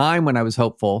was a time when I was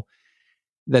hopeful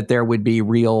that there would be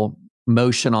real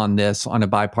motion on this on a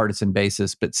bipartisan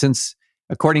basis. But since,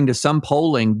 according to some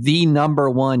polling, the number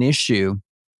one issue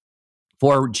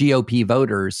for GOP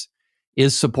voters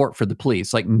is support for the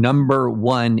police, like number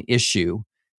one issue,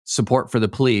 support for the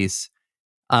police.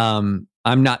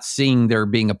 I'm not seeing there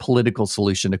being a political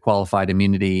solution to qualified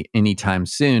immunity anytime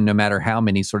soon, no matter how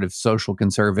many sort of social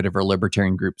conservative or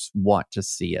libertarian groups want to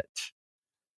see it.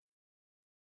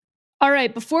 All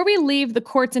right, before we leave the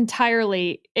courts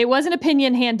entirely, it was an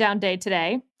opinion hand-down day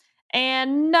today,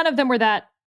 and none of them were that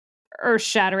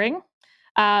earth-shattering.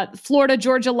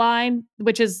 Florida-Georgia line,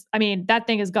 which is, that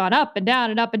thing has gone up and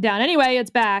down and up and down. Anyway, it's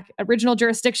back. Original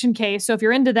jurisdiction case. So if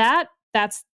you're into that,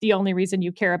 that's the only reason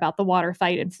you care about the water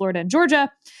fight in Florida and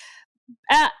Georgia.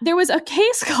 There was a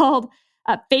case called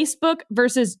Facebook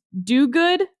versus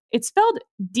Duguid. It's spelled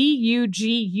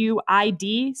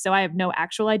Duguid, so I have no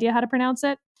actual idea how to pronounce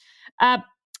it.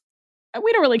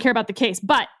 We don't really care about the case,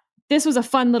 but this was a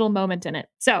fun little moment in it.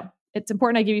 So it's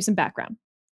important I give you some background.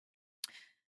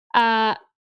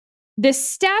 This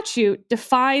statute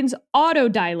defines auto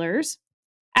dialers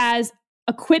as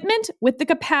equipment with the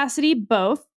capacity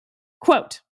both,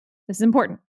 quote, this is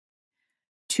important,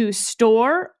 to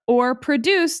store or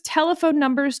produce telephone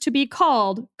numbers to be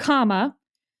called, comma,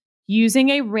 using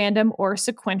a random or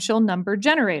sequential number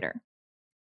generator.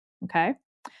 Okay.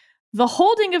 The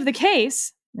holding of the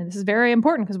case, and this is very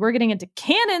important because we're getting into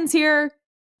canons here,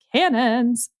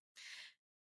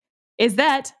 is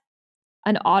that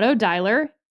an auto dialer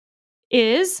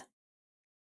is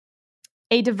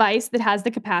a device that has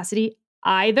the capacity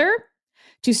either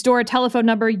to store a telephone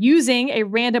number using a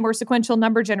random or sequential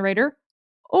number generator,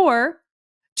 or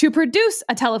to produce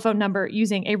a telephone number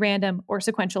using a random or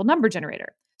sequential number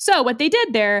generator. So what they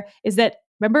did there is that,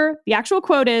 remember, the actual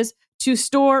quote is to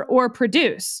store or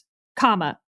produce,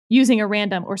 comma, using a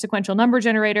random or sequential number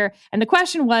generator. And the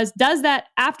question was, does that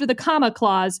after the comma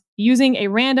clause, using a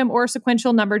random or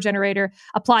sequential number generator,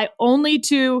 apply only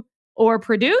to or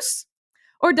produce?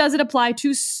 Or does it apply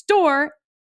to store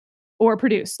or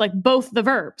produce, like both the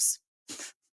verbs?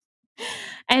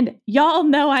 And y'all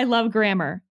know I love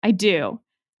grammar. I do.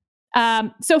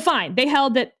 So fine. They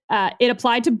held that it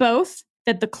applied to both,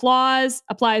 that the clause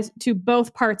applies to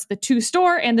both parts, the to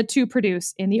store and the to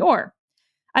produce in the or.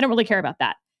 I don't really care about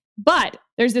that. But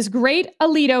there's this great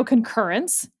Alito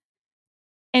concurrence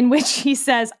in which he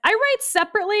says, I write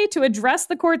separately to address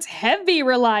the court's heavy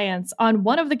reliance on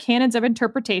one of the canons of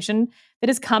interpretation that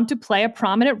has come to play a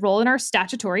prominent role in our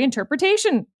statutory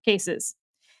interpretation cases.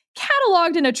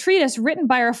 Cataloged in a treatise written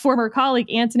by our former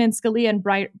colleague Antonin Scalia and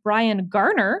Brian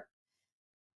Garner,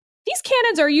 these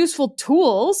canons are useful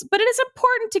tools, but it is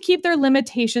important to keep their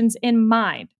limitations in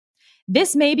mind.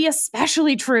 This may be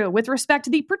especially true with respect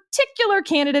to the particular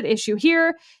candidate issue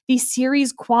here, the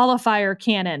series qualifier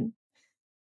canon.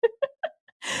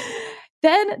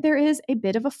 Then there is a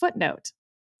bit of a footnote,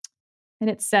 and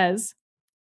it says,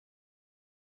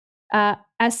 as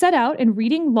set out in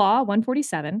Reading Law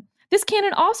 147, This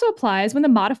canon also applies when the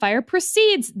modifier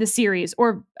precedes the series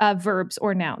or verbs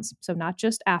or nouns, so not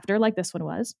just after like this one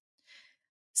was.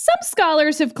 Some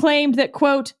scholars have claimed that,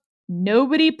 quote,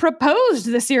 nobody proposed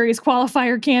the series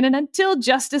qualifier canon until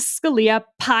Justice Scalia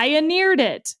pioneered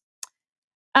it.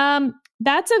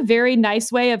 That's a very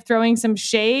nice way of throwing some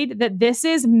shade that this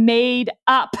is made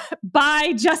up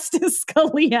by Justice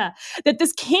Scalia, that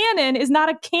this canon is not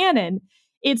a canon.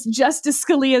 It's Justice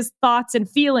Scalia's thoughts and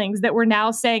feelings that we're now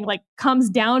saying like comes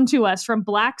down to us from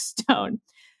Blackstone.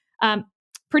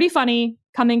 Pretty funny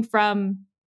coming from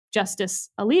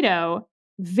Justice Alito,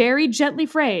 very gently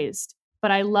phrased, but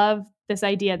I love this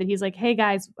idea that he's like, hey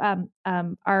guys,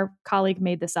 our colleague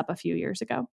made this up a few years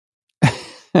ago.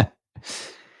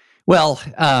 Well,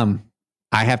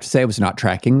 I have to say I was not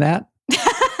tracking that.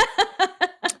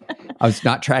 I was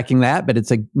not tracking that, but it's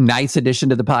a nice addition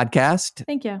to the podcast.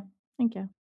 Thank you. Thank you.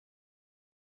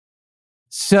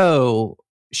 So,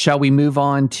 shall we move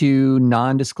on to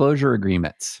non-disclosure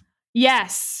agreements?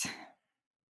 Yes.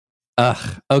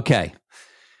 Okay.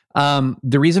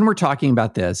 The reason we're talking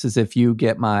about this is if you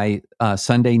get my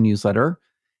Sunday newsletter,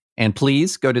 and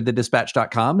please go to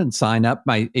thedispatch.com and sign up.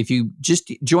 If you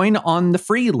just join on the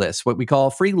free list, what we call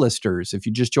free listers, if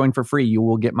you just join for free, you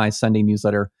will get my Sunday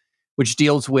newsletter, which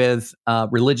deals with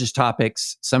religious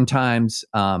topics. Sometimes,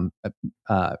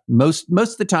 most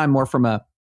of the time, more from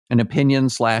an opinion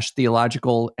 /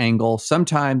 theological angle.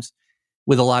 Sometimes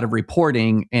with a lot of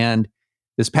reporting. And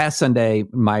this past Sunday,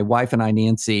 my wife and I,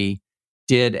 Nancy,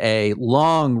 did a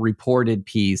long reported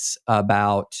piece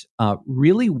about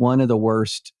really one of the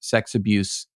worst sex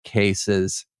abuse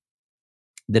cases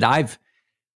that I've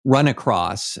run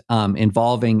across,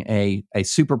 involving a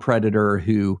super predator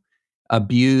who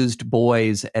abused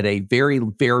boys at a very,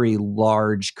 very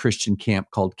large Christian camp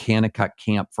called Kanakuk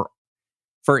Camp.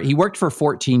 He worked for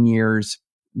 14 years.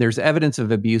 There's evidence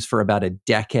of abuse for about a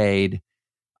decade.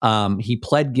 He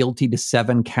pled guilty to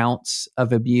 7 counts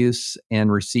of abuse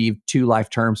and received 2 life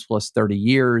terms plus 30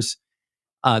 years.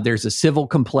 There's a civil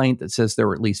complaint that says there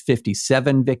were at least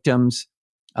 57 victims.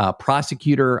 I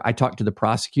talked to the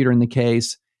prosecutor in the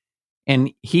case,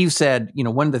 and he said,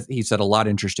 he said a lot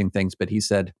of interesting things, but he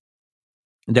said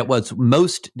that what's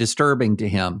most disturbing to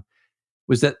him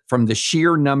was that from the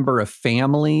sheer number of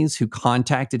families who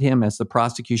contacted him as the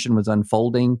prosecution was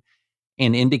unfolding,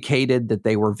 and indicated that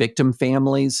they were victim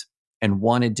families and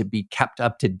wanted to be kept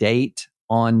up to date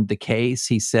on the case.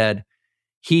 He said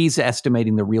he's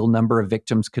estimating the real number of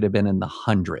victims could have been in the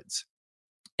hundreds.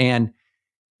 And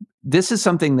this is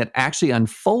something that actually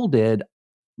unfolded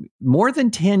more than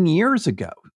 10 years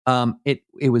ago.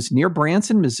 It was near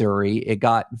Branson, Missouri. It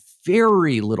got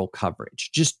very little coverage,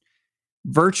 just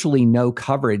virtually no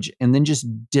coverage, and then just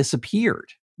disappeared.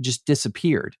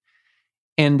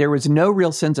 And there was no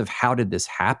real sense of how did this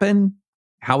happen?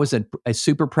 How was a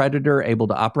super predator able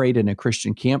to operate in a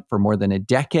Christian camp for more than a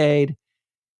decade?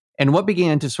 And what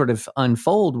began to sort of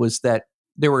unfold was that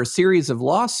there were a series of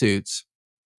lawsuits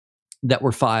that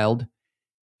were filed,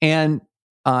 and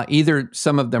either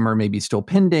some of them are maybe still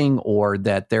pending, or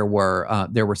that there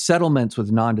were settlements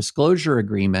with non-disclosure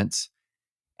agreements.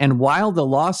 And while the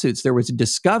lawsuits, there was a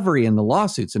discovery in the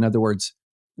lawsuits. In other words,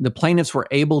 the plaintiffs were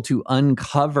able to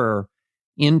uncover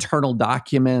internal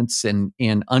documents and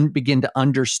begin to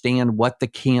understand what the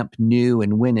camp knew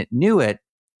and when it knew it.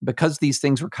 Because these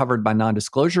things were covered by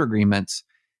non-disclosure agreements,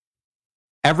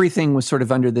 everything was sort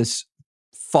of under this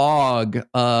fog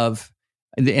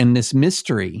and this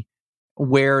mystery,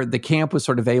 where the camp was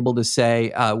sort of able to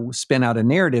say, spin out a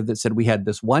narrative that said we had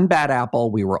this one bad apple,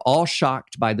 we were all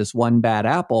shocked by this one bad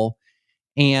apple,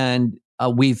 and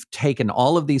we've taken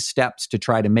all of these steps to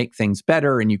try to make things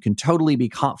better, and you can totally be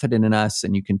confident in us,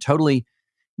 and you can totally,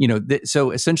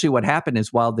 so essentially what happened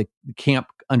is while the camp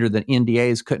under the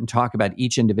NDAs couldn't talk about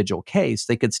each individual case,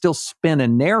 they could still spin a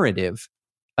narrative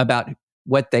about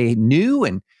what they knew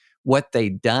and what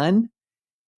they'd done.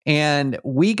 And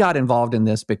we got involved in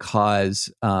this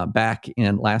because back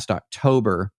in last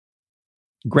October,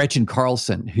 Gretchen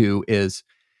Carlson, who is,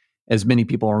 as many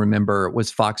people remember,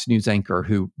 was Fox News anchor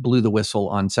who blew the whistle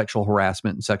on sexual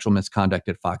harassment and sexual misconduct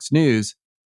at Fox News.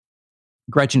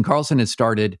 Gretchen Carlson has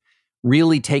started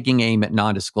really taking aim at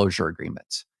non-disclosure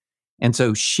agreements. And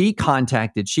so she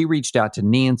reached out to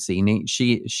Nancy.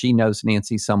 She knows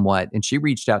Nancy somewhat, and she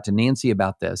reached out to Nancy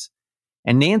about this.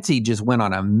 And Nancy just went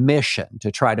on a mission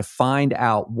to try to find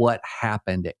out what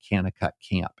happened at Kanakuk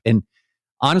Camp. And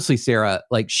honestly, Sarah,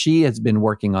 she has been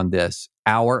working on this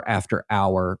hour after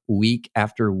hour, week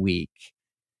after week,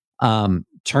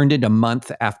 turned into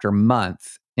month after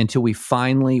month, until we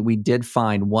did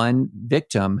find one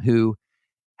victim who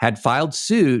had filed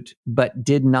suit, but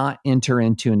did not enter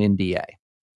into an NDA.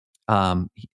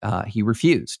 He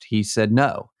refused. He said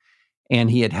no. And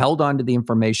he had held on to the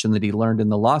information that he learned in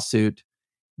the lawsuit,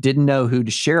 didn't know who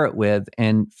to share it with,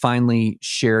 and finally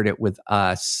shared it with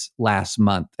us last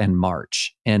month in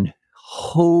March. And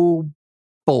oh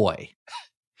boy,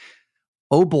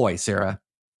 Sarah,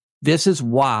 this is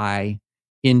why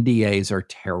NDAs are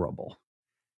terrible.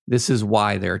 This is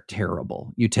why they're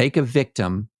terrible. You take a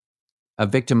victim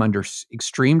under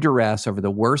extreme duress over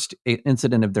the worst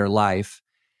incident of their life,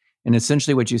 and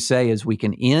essentially what you say is, we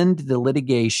can end the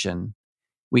litigation,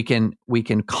 we can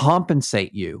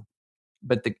compensate you,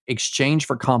 but the exchange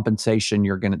for compensation,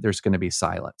 there's going to be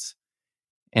silence.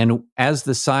 And as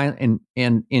the silence,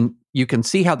 and you can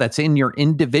see how that's in your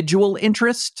individual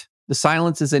interest. The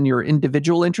silence is in your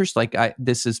individual interest. Like,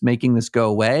 this is making this go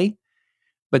away.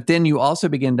 But then you also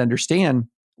begin to understand,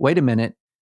 wait a minute,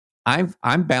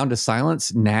 I'm bound to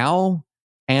silence now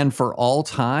and for all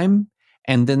time.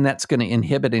 And then that's going to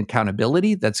inhibit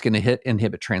accountability. That's going to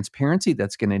inhibit transparency.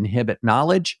 That's going to inhibit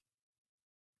knowledge.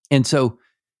 And so,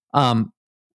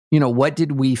 what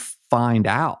did we find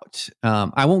out?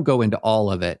 I won't go into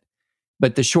all of it,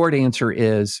 but the short answer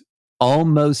is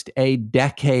almost a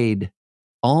decade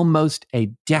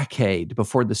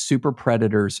before the super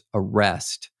predator's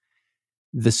arrest,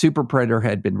 the super predator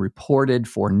had been reported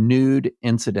for nude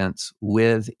incidents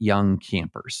with young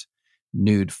campers.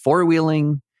 Nude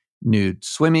four-wheeling, nude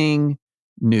swimming,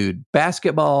 nude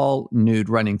basketball, nude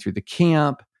running through the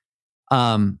camp.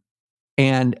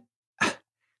 And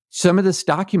some of these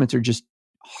documents are just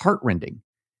heartrending.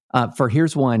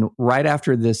 Here's one. Right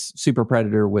after this super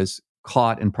predator was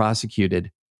caught and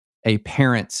prosecuted, a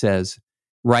parent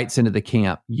writes into the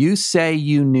camp, "You say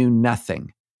you knew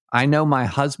nothing. I know my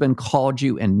husband called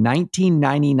you in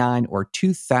 1999 or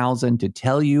 2000 to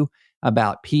tell you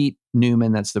about Pete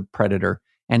Newman," that's the predator,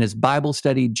 "and his Bible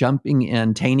study, jumping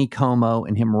in Taney Como,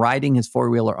 and him riding his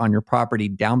four-wheeler on your property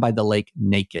down by the lake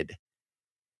naked."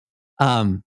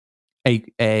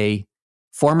 A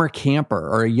former camper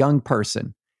or a young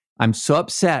person, "I'm so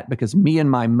upset because me and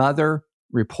my mother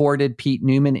reported Pete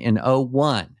Newman in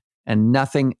 2001 and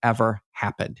nothing ever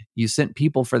happened. You sent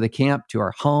people for the camp to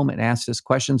our home and asked us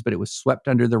questions, but it was swept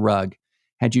under the rug.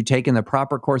 Had you taken the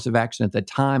proper course of action at the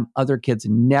time, other kids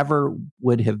never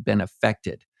would have been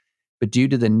affected. But due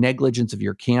to the negligence of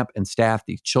your camp and staff,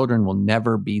 these children will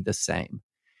never be the same."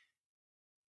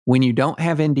 When you don't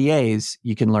have NDAs,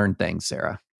 you can learn things,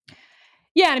 Sarah.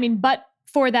 Yeah, but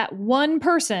for that one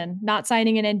person not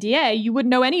signing an NDA, you wouldn't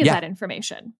know any of that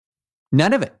information.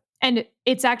 None of it. And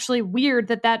it's actually weird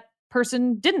that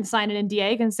person didn't sign an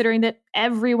NDA, considering that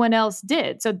everyone else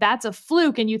did. So that's a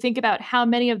fluke. And you think about how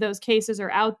many of those cases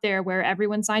are out there where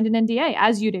everyone signed an NDA,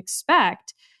 as you'd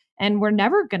expect, and we're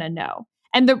never going to know.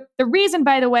 And the reason,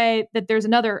 by the way, that there's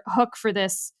another hook for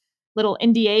this little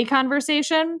NDA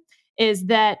conversation is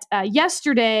that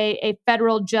Tuesday, a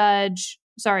federal judge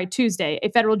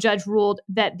ruled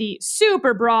that the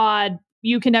super broad,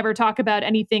 you can never talk about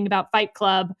anything about Fight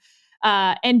Club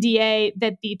NDA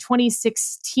that the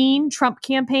 2016 Trump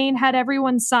campaign had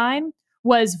everyone sign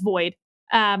was void.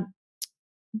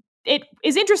 It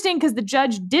is interesting because the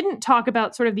judge didn't talk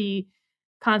about sort of the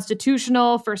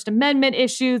constitutional First Amendment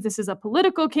issues. This is a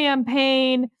political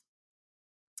campaign,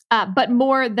 but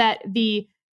more that the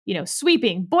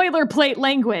sweeping boilerplate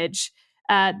language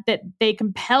that they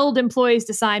compelled employees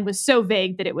to sign was so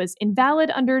vague that it was invalid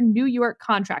under New York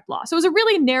contract law. So it was a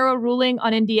really narrow ruling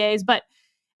on NDAs, but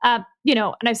and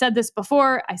I've said this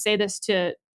before, I say this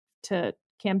to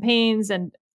campaigns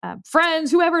and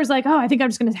friends, whoever's like, "Oh, I think I'm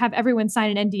just going to have everyone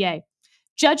sign an NDA."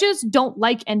 Judges don't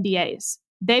like NDAs.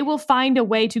 They will find a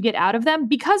way to get out of them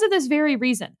because of this very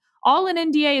reason. All an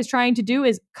NDA is trying to do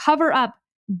is cover up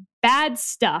bad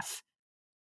stuff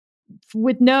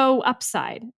with no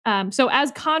upside. So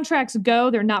as contracts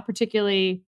go, they're not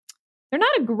a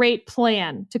great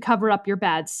plan to cover up your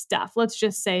bad stuff. Let's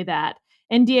just say that.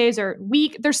 NDAs are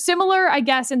weak. They're similar, I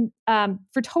guess,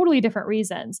 for totally different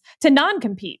reasons to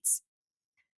non-competes.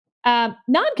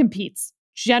 Non-competes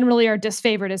generally are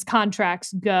disfavored as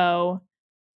contracts go.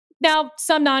 Now,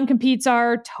 some non-competes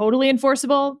are totally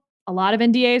enforceable. A lot of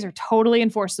NDAs are totally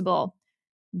enforceable.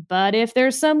 But if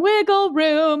there's some wiggle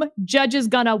room, judge is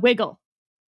gonna wiggle.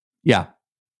 Yeah,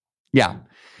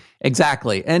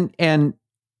 exactly. And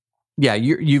yeah,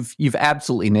 you've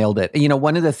absolutely nailed it.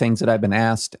 One of the things that I've been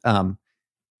asked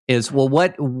is, well,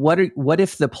 what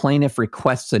if the plaintiff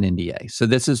requests an NDA? So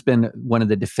this has been one of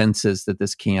the defenses that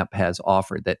this camp has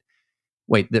offered, that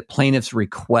plaintiffs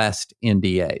request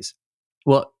NDAs.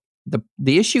 Well,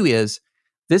 the issue is,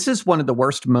 this is one of the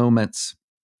worst moments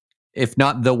if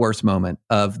not the worst moment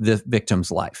of the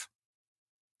victim's life.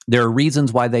 There are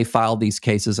reasons why they filed these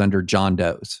cases under John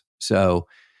Does. So,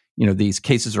 these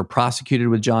cases are prosecuted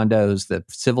with John Does. The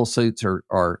civil suits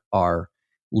are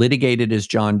litigated as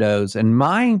John Does. And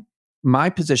my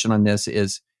position on this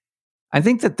is, I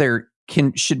think that there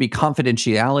should be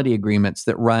confidentiality agreements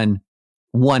that run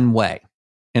one way.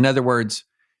 In other words,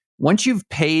 once you've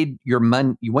paid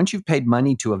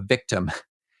money to a victim,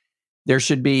 there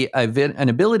should be an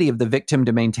ability of the victim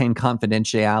to maintain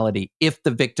confidentiality if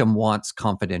the victim wants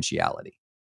confidentiality.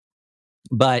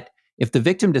 But if the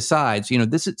victim decides,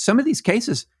 some of these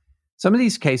cases,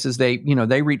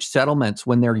 they reach settlements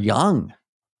when they're young.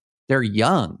 They're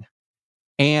young.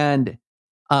 And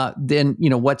then,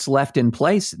 what's left in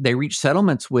place, they reach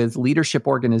settlements with leaderships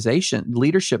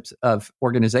of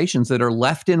organizations that are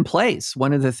left in place.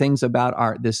 One of the things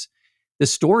about this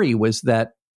story was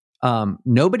that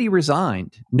nobody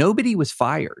resigned, nobody was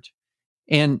fired.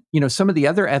 And, some of the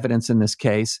other evidence in this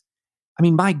case, I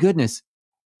mean, my goodness,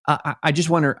 I just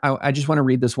want to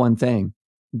read this one thing.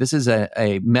 This is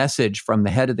a message from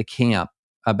the head of the camp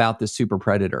about the super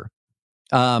predator.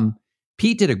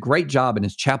 Pete did a great job in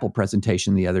his chapel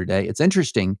presentation the other day. It's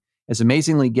interesting, as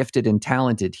amazingly gifted and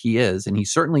talented he is, and he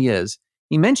certainly is.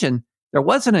 He mentioned there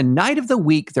wasn't a night of the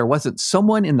week there wasn't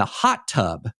someone in the hot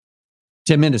tub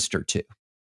to minister to.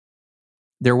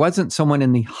 There wasn't someone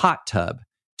in the hot tub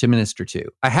to minister to.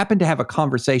 I happened to have a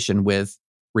conversation with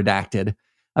Redacted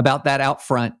about that out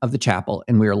front of the chapel,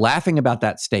 and we were laughing about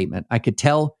that statement. I could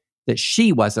tell that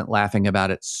she wasn't laughing about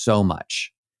it so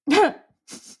much.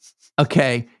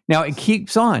 Okay, now it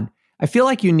keeps on. I feel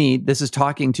like this is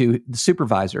talking to the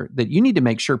supervisor, that you need to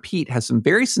make sure Pete has some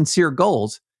very sincere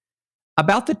goals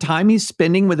about the time he's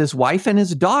spending with his wife and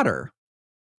his daughter.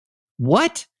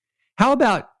 What? How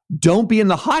about don't be in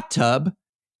the hot tub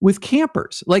with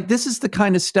campers? Like, this is the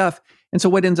kind of stuff. And so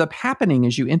what ends up happening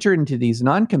is you enter into these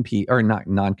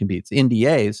NDAs,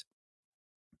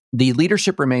 the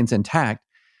leadership remains intact.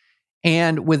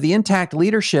 And with the intact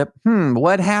leadership,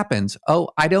 what happens? Oh,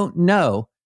 I don't know.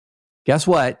 Guess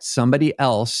what? Somebody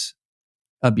else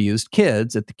abused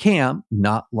kids at the camp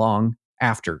not long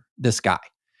after this guy.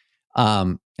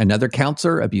 Another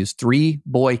counselor abused 3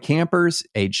 boy campers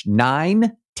aged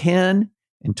 9, 10,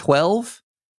 and 12,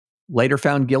 later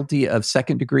found guilty of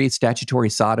second-degree statutory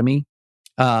sodomy,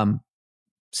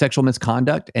 sexual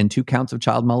misconduct, and 2 counts of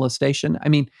child molestation. I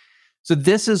mean, so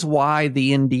this is why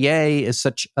the NDA is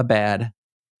such a bad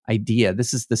idea.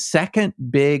 This is the second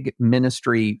big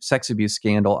ministry sex abuse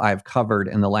scandal I've covered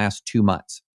in the last 2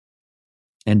 months.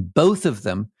 And both of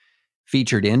them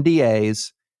featured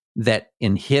NDAs that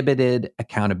inhibited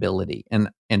accountability.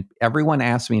 And everyone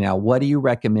asks me now, what do you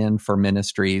recommend for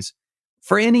ministries,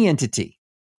 for any entity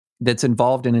that's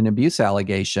involved in an abuse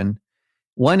allegation?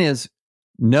 One is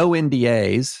no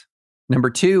NDAs. Number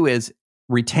 2 is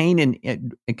retain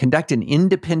and conduct an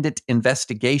independent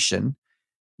investigation.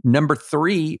 Number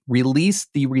 3, release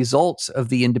the results of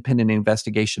the independent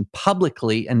investigation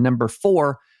publicly. And number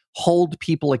 4, hold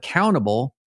people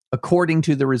accountable according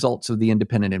to the results of the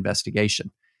independent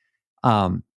investigation.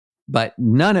 But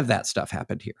none of that stuff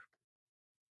happened here.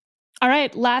 All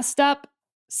right, last up,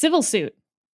 civil suit.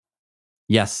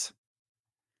 Yes,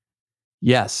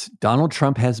 Donald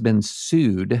Trump has been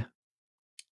sued.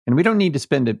 And we don't need to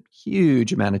spend a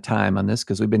huge amount of time on this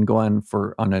because we've been going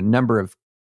on a number of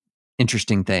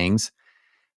interesting things.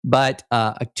 But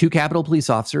 2 Capitol police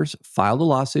officers filed a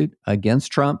lawsuit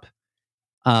against Trump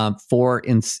for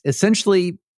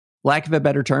essentially, lack of a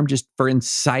better term, just for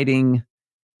inciting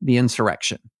the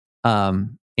insurrection.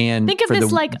 And think of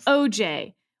this like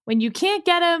OJ. When you can't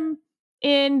get him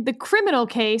in the criminal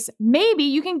case, maybe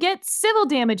you can get civil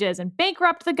damages and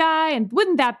bankrupt the guy, and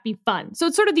wouldn't that be fun? So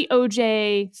it's sort of the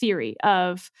OJ theory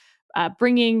of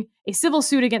bringing a civil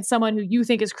suit against someone who you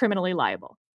think is criminally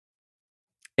liable.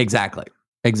 Exactly.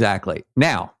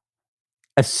 Now,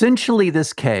 essentially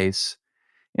this case,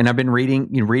 and I've been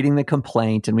reading the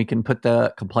complaint, and we can put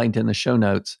the complaint in the show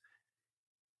notes.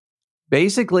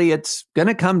 Basically, it's going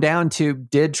to come down to,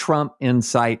 did Trump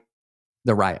incite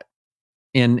the riot?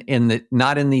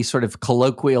 Not in the sort of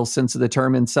colloquial sense of the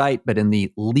term incite, but in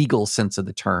the legal sense of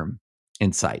the term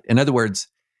incite. In other words,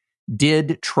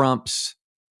 did Trump's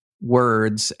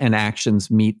words and actions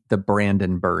meet the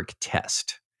Brandenburg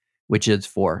test, which is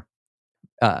for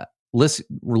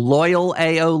loyal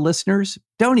AO listeners,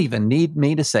 don't even need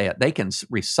me to say it. They can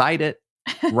recite it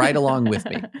right along with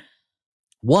me.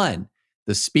 1,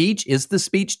 is the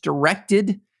speech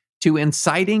directed to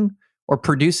inciting or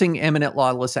producing imminent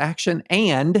lawless action?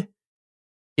 And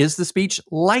is the speech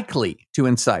likely to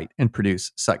incite and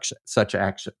produce such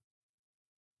action?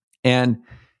 And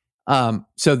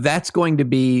so that's going to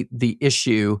be the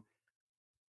issue.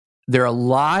 There are a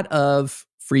lot of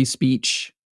free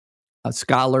speech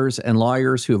scholars and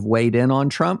lawyers who have weighed in on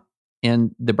Trump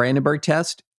in the Brandenburg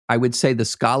test. I would say the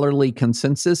scholarly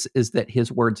consensus is that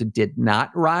his words did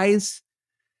not rise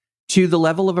to the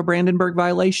level of a Brandenburg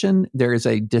violation. There is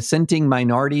a dissenting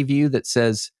minority view that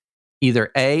says either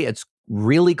A, it's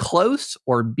really close,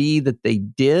 or B, that they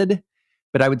did.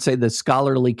 But I would say the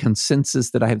scholarly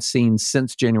consensus that I have seen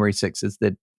since January 6th is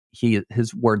that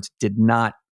his words did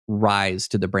not rise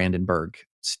to the Brandenburg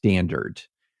standard.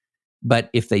 But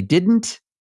if they didn't,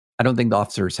 I don't think the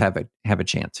officers have a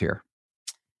chance here.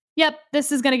 Yep,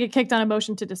 this is going to get kicked on a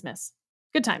motion to dismiss.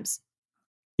 Good times.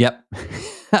 Yep.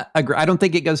 I don't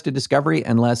think it goes to discovery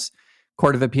unless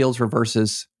Court of Appeals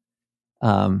reverses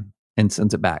and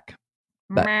sends it back.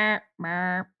 But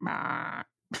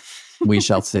we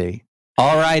shall see.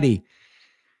 All righty.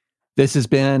 This has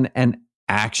been an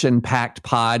action-packed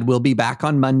pod. We'll be back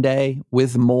on Monday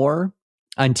with more.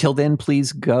 Until then,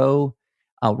 please go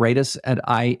rate us at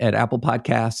Apple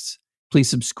Podcasts. Please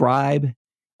subscribe.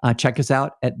 Check us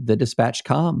out at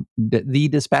thedispatch.com.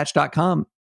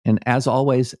 And as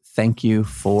always, thank you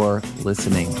for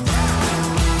listening.